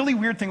was a really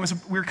weird thing.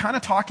 We were kind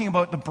of talking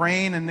about the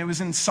brain, and it was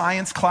in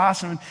science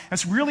class. And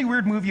it's a really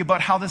weird movie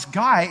about how this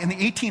guy in the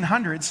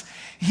 1800s,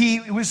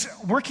 he was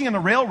working on the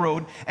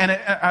railroad, and an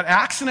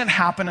accident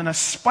happened, and a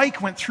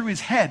spike went through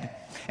his head.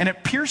 And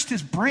it pierced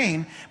his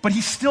brain, but he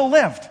still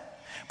lived.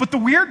 But the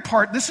weird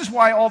part, this is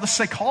why all the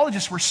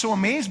psychologists were so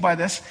amazed by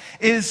this,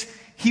 is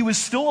he was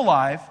still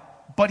alive,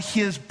 but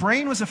his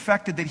brain was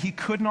affected that he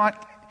could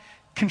not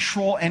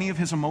control any of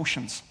his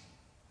emotions.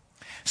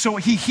 So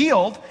he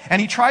healed,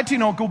 and he tried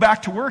to, go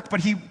back to work,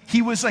 but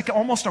he was like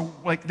almost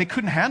like they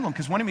couldn't handle him,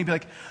 because one of them would be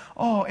like,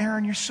 oh,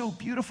 Aaron, you're so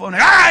beautiful. And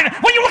why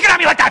are you looking at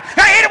me like that?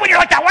 I hate it when you're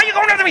like that. Why are you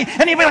going after me?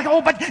 And he'd be like,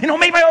 oh, but,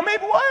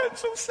 maybe why? I'm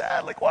so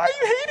sad. Like, why are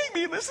you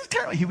hating me? This is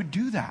terrible. He would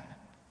do that.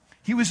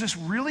 He was this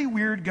really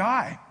weird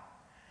guy,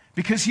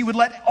 because he would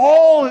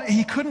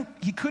he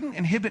couldn't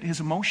inhibit his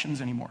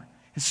emotions anymore,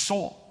 his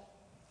soul.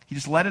 He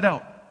just let it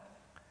out.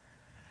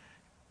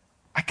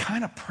 I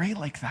kind of pray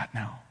like that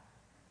now.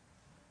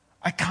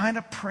 I kind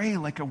of pray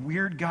like a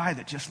weird guy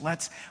that just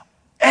lets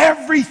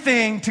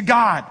everything to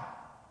God.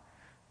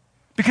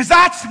 Because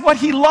that's what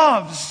he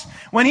loves.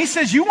 When he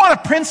says, you want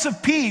a Prince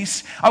of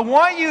Peace, I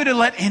want you to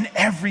let in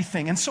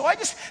everything. And so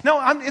it's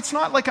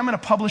not like I'm going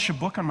to publish a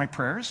book on my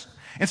prayers.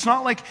 It's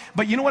not like,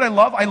 but you know what I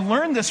love? I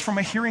learned this from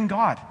a Hearing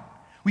God.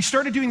 We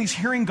started doing these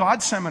Hearing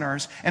God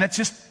seminars, and it's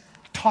just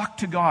talk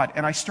to God.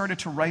 And I started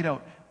to write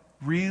out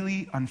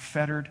really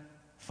unfettered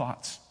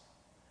thoughts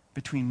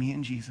between me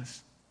and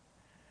Jesus.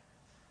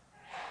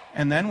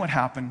 And then what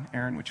happened,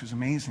 Aaron, which was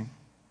amazing,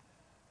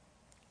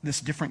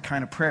 this different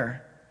kind of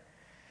prayer,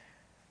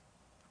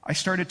 I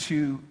started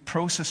to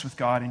process with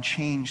God and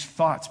change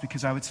thoughts,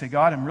 because I would say,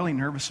 God, I'm really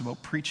nervous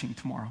about preaching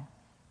tomorrow.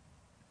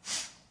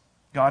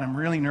 God, I'm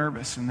really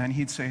nervous. And then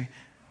he'd say,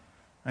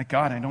 like,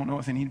 God, I don't know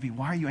if I need to be.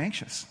 Why are you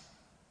anxious?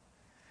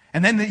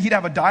 And then he'd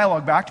have a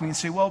dialogue back to me and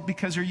say, well,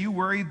 because are you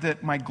worried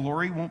that my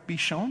glory won't be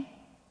shown?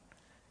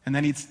 And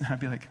then I'd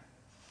be like,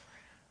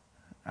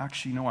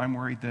 actually, no, I'm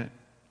worried that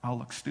I'll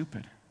look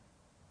stupid.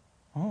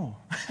 Oh.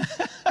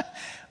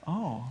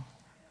 Oh.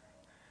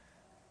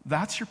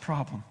 That's your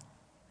problem.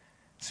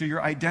 So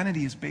your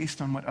identity is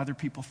based on what other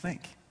people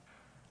think.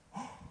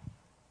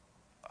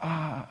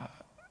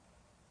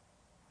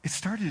 It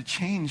started to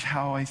change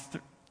how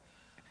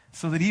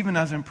so that even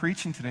as I'm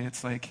preaching today,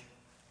 it's like,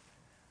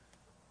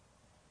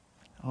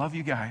 I love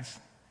you guys,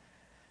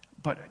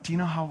 but do you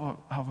know how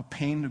of a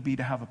pain it would be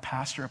to have a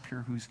pastor up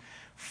here who's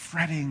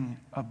fretting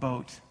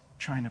about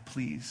trying to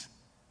please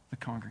the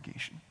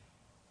congregation?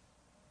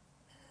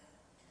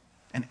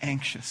 And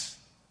anxious.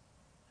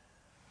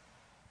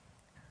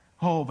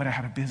 Oh, but I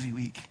had a busy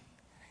week.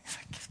 He's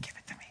like, just give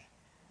it to me.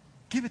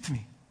 Give it to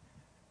me.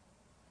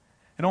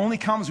 It only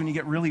comes when you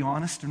get really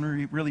honest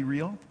and really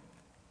real.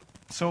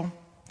 So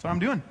that's what I'm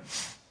doing.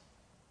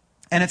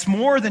 And it's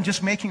more than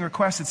just making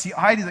requests. It's the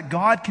idea that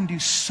God can do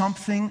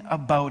something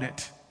about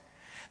it.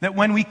 That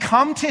when we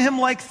come to him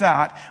like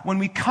that, when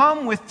we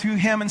come to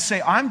him and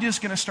say, I'm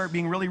just going to start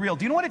being really real.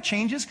 Do you know what it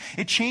changes?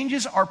 It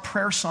changes our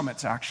prayer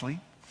summits, actually.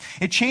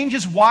 It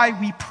changes why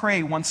we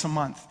pray once a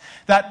month.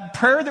 That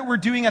prayer that we're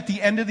doing at the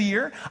end of the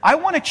year, I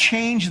want to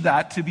change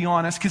that, to be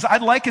honest, because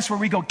I'd like us where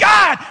we go,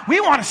 God,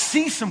 we want to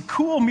see some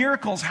cool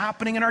miracles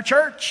happening in our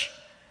church.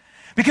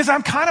 Because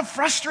I'm kind of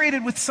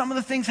frustrated with some of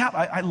the things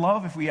happening. I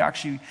love if we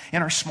actually,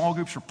 in our small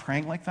groups, we're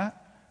praying like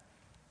that.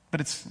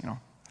 But it's,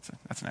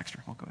 that's an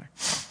extra. We'll go there.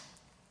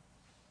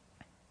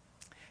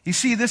 You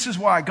see, this is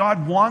why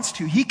God wants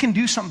to. He can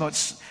do something about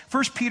it.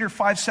 1 Peter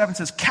 5:7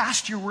 says,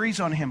 cast your worries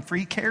on him, for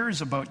he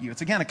cares about you.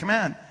 It's again a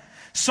command.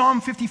 Psalm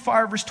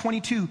 55 verse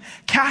 22,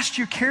 cast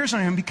your cares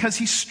on him because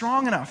he's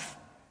strong enough.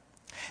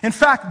 In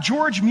fact,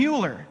 George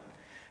Mueller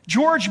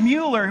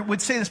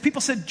would say this.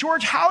 People said,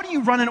 George, how do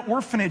you run an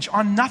orphanage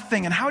on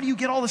nothing? And how do you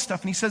get all this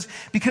stuff? And he says,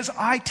 because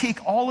I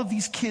take all of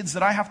these kids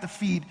that I have to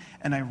feed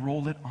and I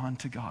roll it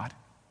onto God.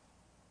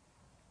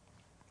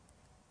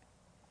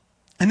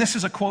 And this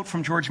is a quote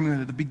from George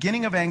Mueller. The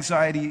beginning of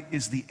anxiety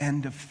is the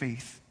end of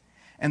faith.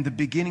 And the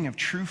beginning of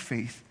true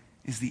faith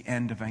is the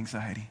end of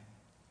anxiety.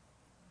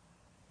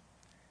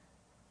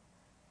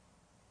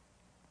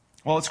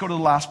 Well, let's go to the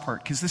last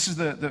part, because this is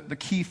the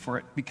key for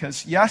it.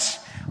 Because,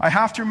 yes, I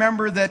have to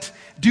remember that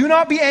do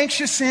not be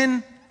anxious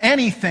in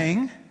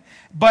anything,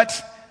 but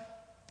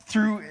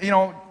through,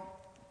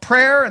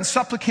 prayer and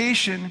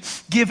supplication,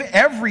 give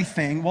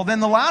everything. Well, then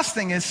the last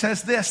thing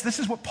says this. This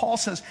is what Paul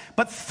says.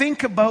 But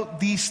think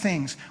about these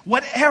things,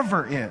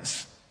 whatever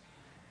is.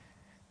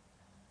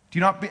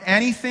 Do not be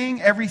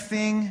anything,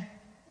 everything,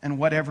 and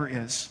whatever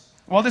is.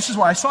 Well, this is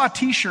why I saw a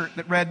t-shirt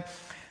that read,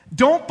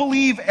 don't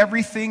believe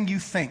everything you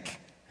think.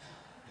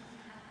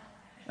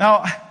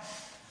 Now,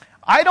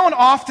 I don't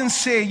often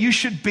say you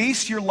should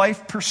base your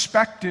life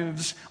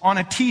perspectives on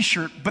a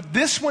t-shirt, but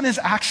this one is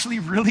actually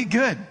really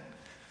good.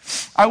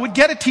 I would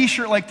get a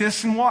t-shirt like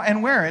this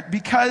and wear it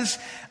because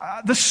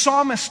the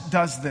psalmist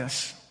does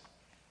this.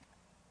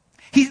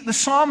 The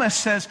psalmist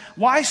says,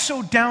 why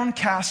so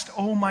downcast,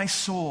 O my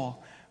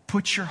soul?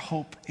 Put your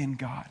hope in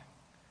God.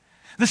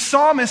 The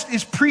psalmist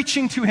is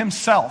preaching to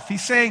himself.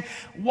 He's saying,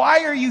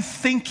 why are you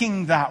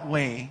thinking that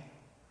way?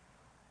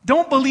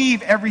 Don't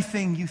believe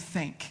everything you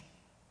think,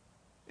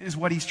 is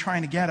what he's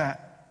trying to get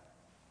at.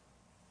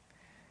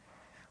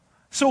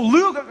 So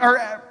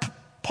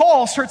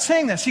Paul starts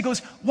saying this. He goes,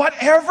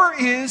 whatever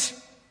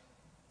is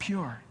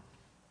pure,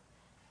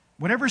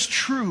 whatever is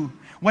true,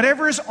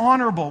 whatever is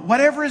honorable,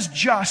 whatever is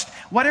just,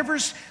 whatever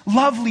is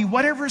lovely,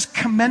 whatever is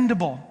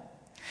commendable,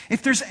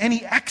 if there's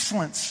any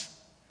excellence,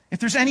 if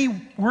there's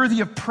any worthy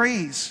of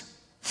praise,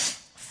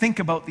 think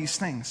about these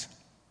things.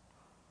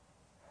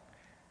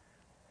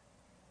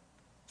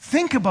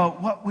 Think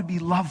about what would be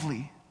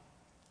lovely.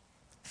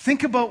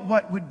 Think about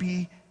what would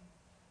be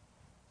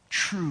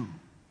true.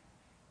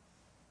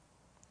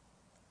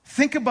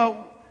 Think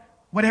about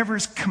whatever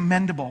is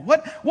commendable.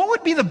 What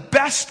would be the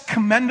best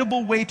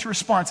commendable way to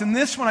respond? And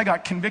this one I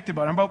got convicted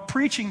about. I'm about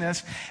preaching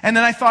this. And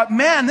then I thought,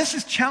 man, this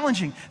is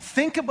challenging.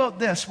 Think about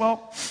this.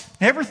 Well,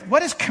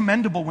 what is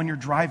commendable when you're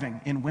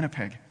driving in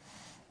Winnipeg?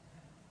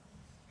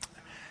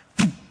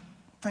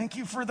 Thank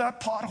you for that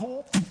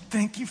pothole.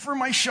 thank you for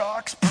my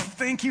shocks.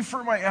 Thank you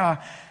for my,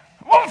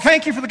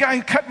 thank you for the guy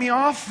who cut me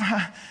off.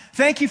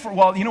 Thank you for,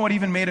 well, you know what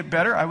even made it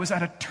better? I was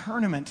at a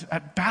tournament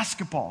at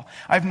basketball.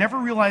 I've never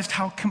realized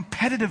how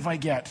competitive I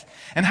get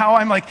and how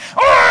I'm like,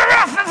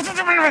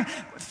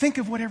 think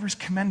of whatever's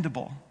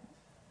commendable.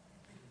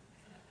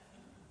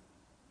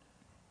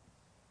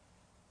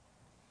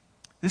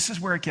 This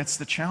is where it gets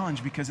the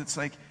challenge, because it's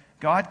like,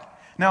 God,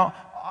 now,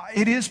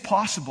 it is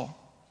possible.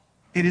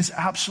 It is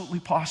absolutely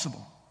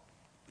possible.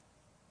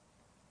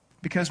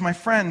 Because my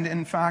friend,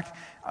 in fact,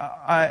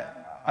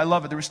 I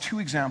love it. There was 2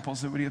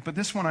 examples that would give, but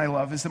this one I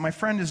love is that my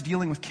friend is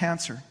dealing with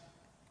cancer.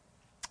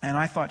 And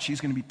I thought she's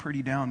going to be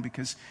pretty down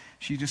because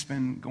she'd just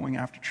been going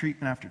after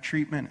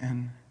treatment.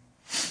 And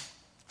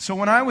so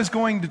when I was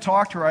going to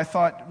talk to her, I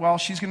thought, well,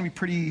 she's going to be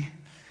pretty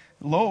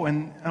low.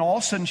 And all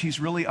of a sudden, she's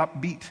really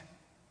upbeat.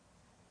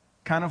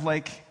 Kind of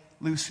like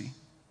Lucy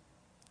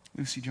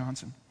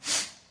Johnson.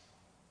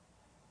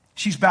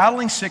 She's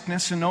battling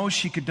sickness and knows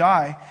she could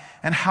die.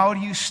 And how do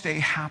you stay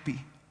happy?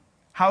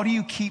 How do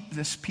you keep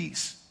this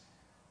peace?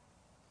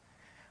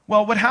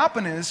 Well, what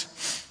happened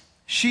is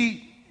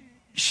she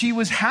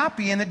was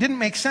happy, and it didn't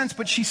make sense,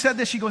 but she said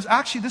this. She goes,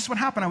 actually, this is what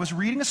happened. I was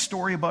reading a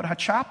story about a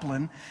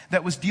chaplain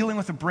that was dealing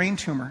with a brain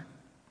tumor.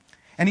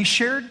 And he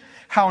shared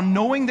how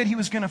knowing that he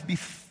was going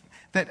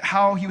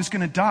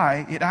to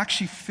die, it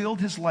actually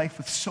filled his life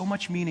with so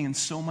much meaning and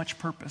so much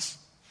purpose.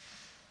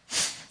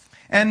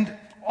 And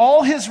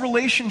all his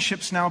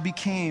relationships now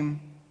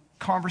became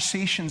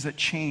conversations that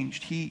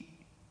changed. He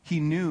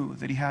knew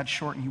that he had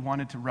short, and he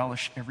wanted to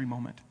relish every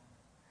moment.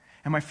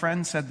 And my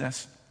friend said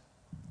this,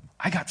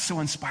 I got so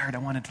inspired, I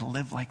wanted to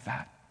live like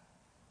that.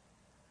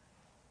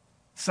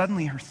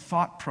 Suddenly, her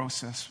thought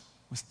process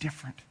was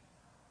different.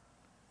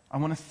 I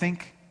want to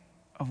think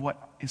of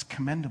what is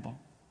commendable.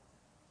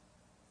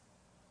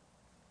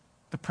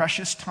 The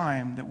precious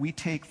time that we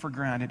take for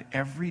granted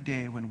every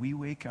day when we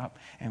wake up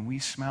and we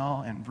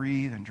smell and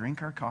breathe and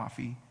drink our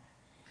coffee,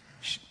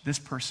 this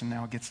person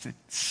now gets to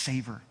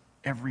savor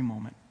every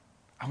moment.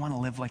 I want to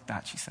live like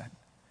that, she said.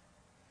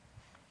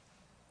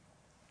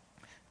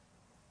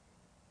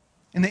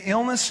 In the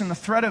illness and the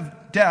threat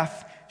of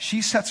death,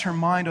 she sets her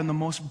mind on the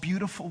most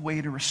beautiful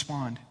way to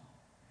respond.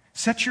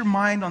 Set your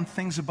mind on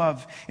things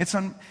above. It's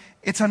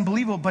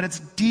unbelievable, but it's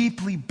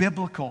deeply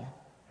biblical.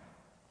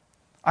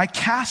 I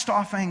cast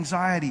off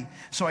anxiety,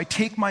 so I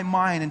take my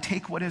mind and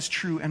take what is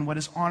true and what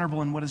is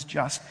honorable and what is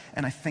just,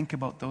 and I think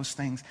about those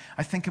things.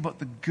 I think about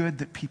the good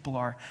that people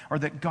are, or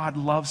that God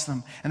loves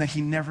them, and that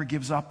He never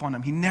gives up on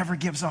them. He never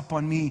gives up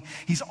on me.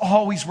 He's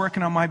always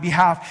working on my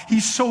behalf.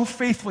 He's so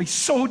faithful. He's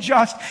so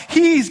just.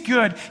 He's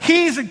good.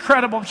 He's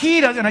incredible. He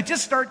does. And I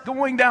just start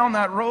going down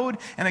that road,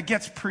 and it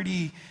gets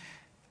pretty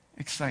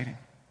exciting.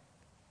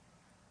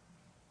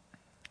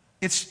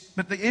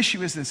 But the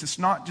issue is this. It's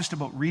not just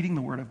about reading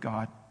the Word of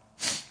God,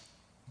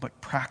 but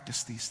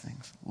practice these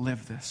things.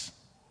 Live this.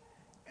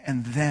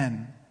 And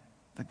then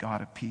the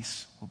God of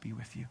peace will be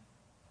with you.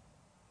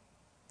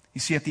 You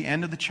see, at the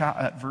end of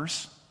that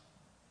verse,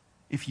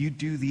 if you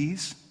do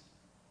these,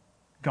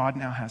 God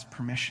now has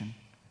permission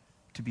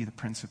to be the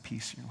Prince of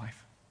Peace in your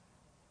life.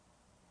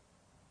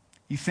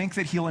 You think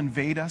that He'll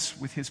invade us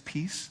with His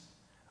peace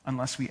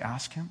unless we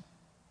ask Him?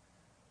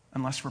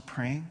 Unless we're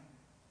praying?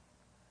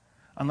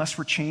 Unless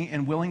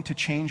we're willing to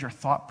change our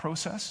thought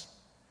process?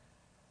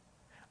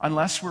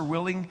 Unless we're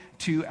willing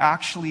to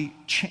actually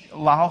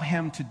allow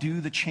Him to do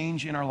the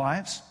change in our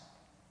lives?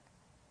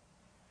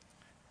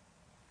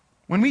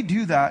 When we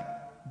do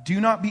that,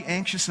 do not be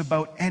anxious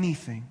about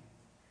anything.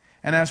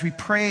 And as we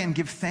pray and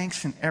give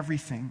thanks in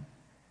everything,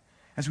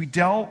 as we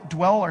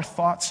dwell our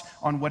thoughts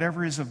on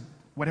whatever is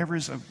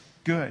of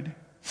good,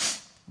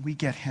 we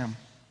get Him.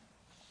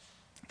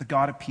 The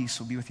God of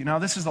peace will be with you. Now,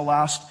 this is the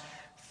last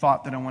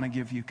thought that I want to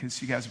give you,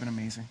 because you guys have been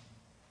amazing.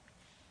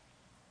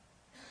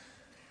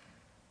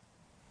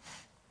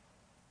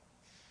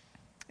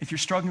 If you're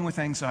struggling with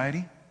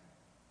anxiety,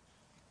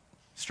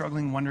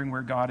 wondering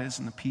where God is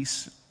and the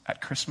peace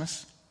at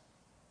Christmas,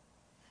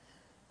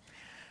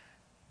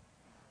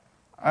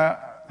 I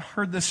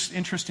heard this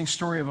interesting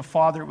story of a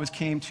father who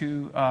came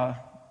to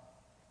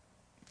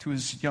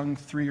his young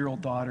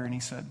 3-year-old daughter, and he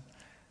said,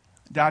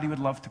 Daddy would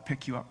love to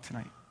pick you up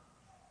tonight.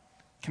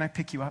 Can I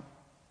pick you up?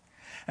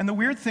 And the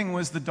weird thing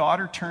was, the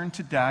daughter turned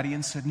to Daddy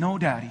and said, No,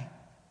 Daddy,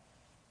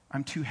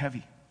 I'm too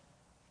heavy.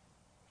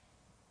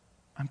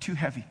 I'm too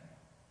heavy.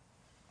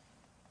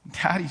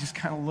 Daddy just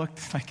kind of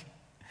looked like,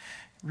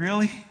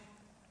 really?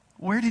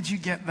 Where did you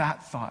get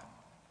that thought?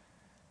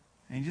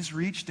 And he just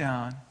reached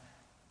down,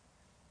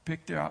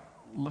 picked her up,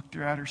 looked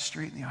her at her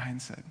straight in the eye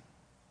and said,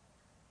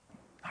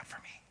 Not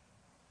for me.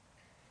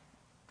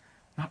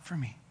 Not for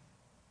me.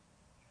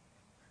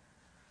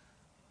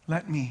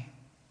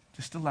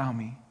 Just allow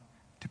me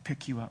to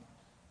pick you up.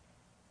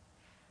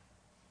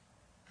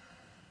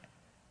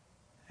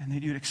 And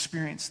that you'd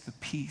experience the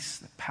peace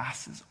that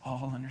passes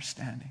all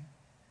understanding.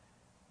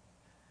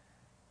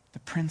 The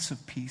Prince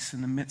of Peace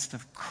in the midst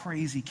of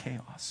crazy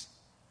chaos.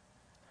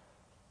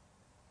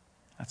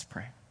 Let's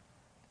pray.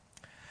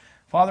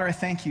 Father, I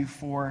thank you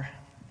for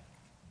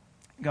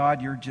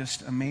God, you're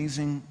just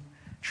amazing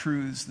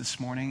truths this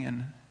morning.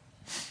 And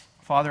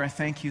Father, I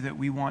thank you that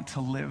we want to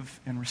live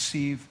and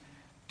receive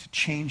to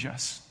change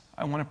us.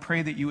 I want to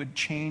pray that you would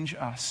change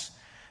us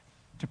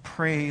to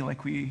pray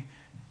like we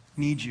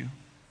need you.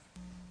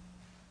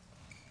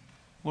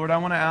 Lord, I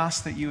want to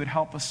ask that you would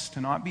help us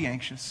to not be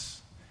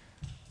anxious,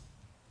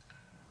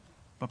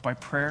 but by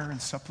prayer and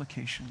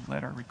supplication,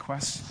 let our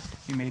requests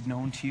be made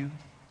known to you.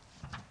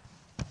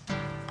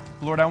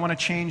 Lord, I want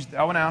to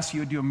ask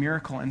you to do a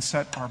miracle and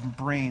set our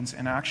brains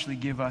and actually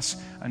give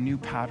us a new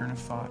pattern of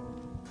thought,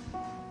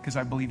 because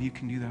I believe you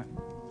can do that.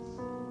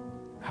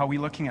 How we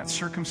looking at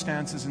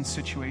circumstances and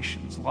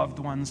situations, loved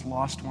ones,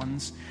 lost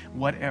ones,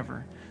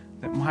 whatever,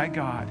 that my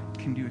God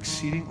can do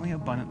exceedingly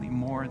abundantly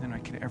more than I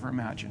could ever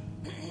imagine.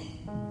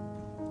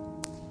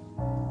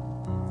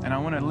 And I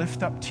want to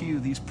lift up to you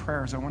these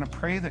prayers. I want to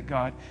pray that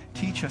God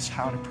teach us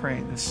how to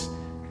pray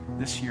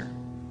this year.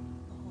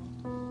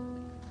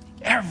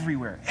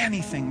 Everywhere,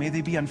 anything, may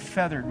they be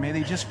unfeathered. May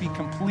they just be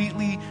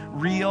completely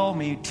real.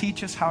 May you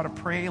teach us how to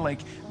pray like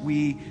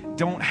we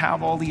don't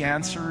have all the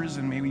answers.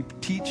 And may we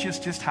teach us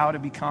just how to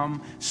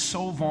become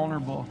so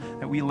vulnerable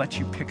that we let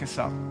you pick us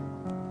up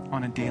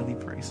on a daily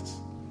basis.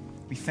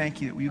 We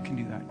thank you that you can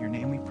do that. In your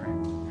name we pray.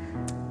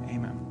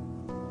 Amen.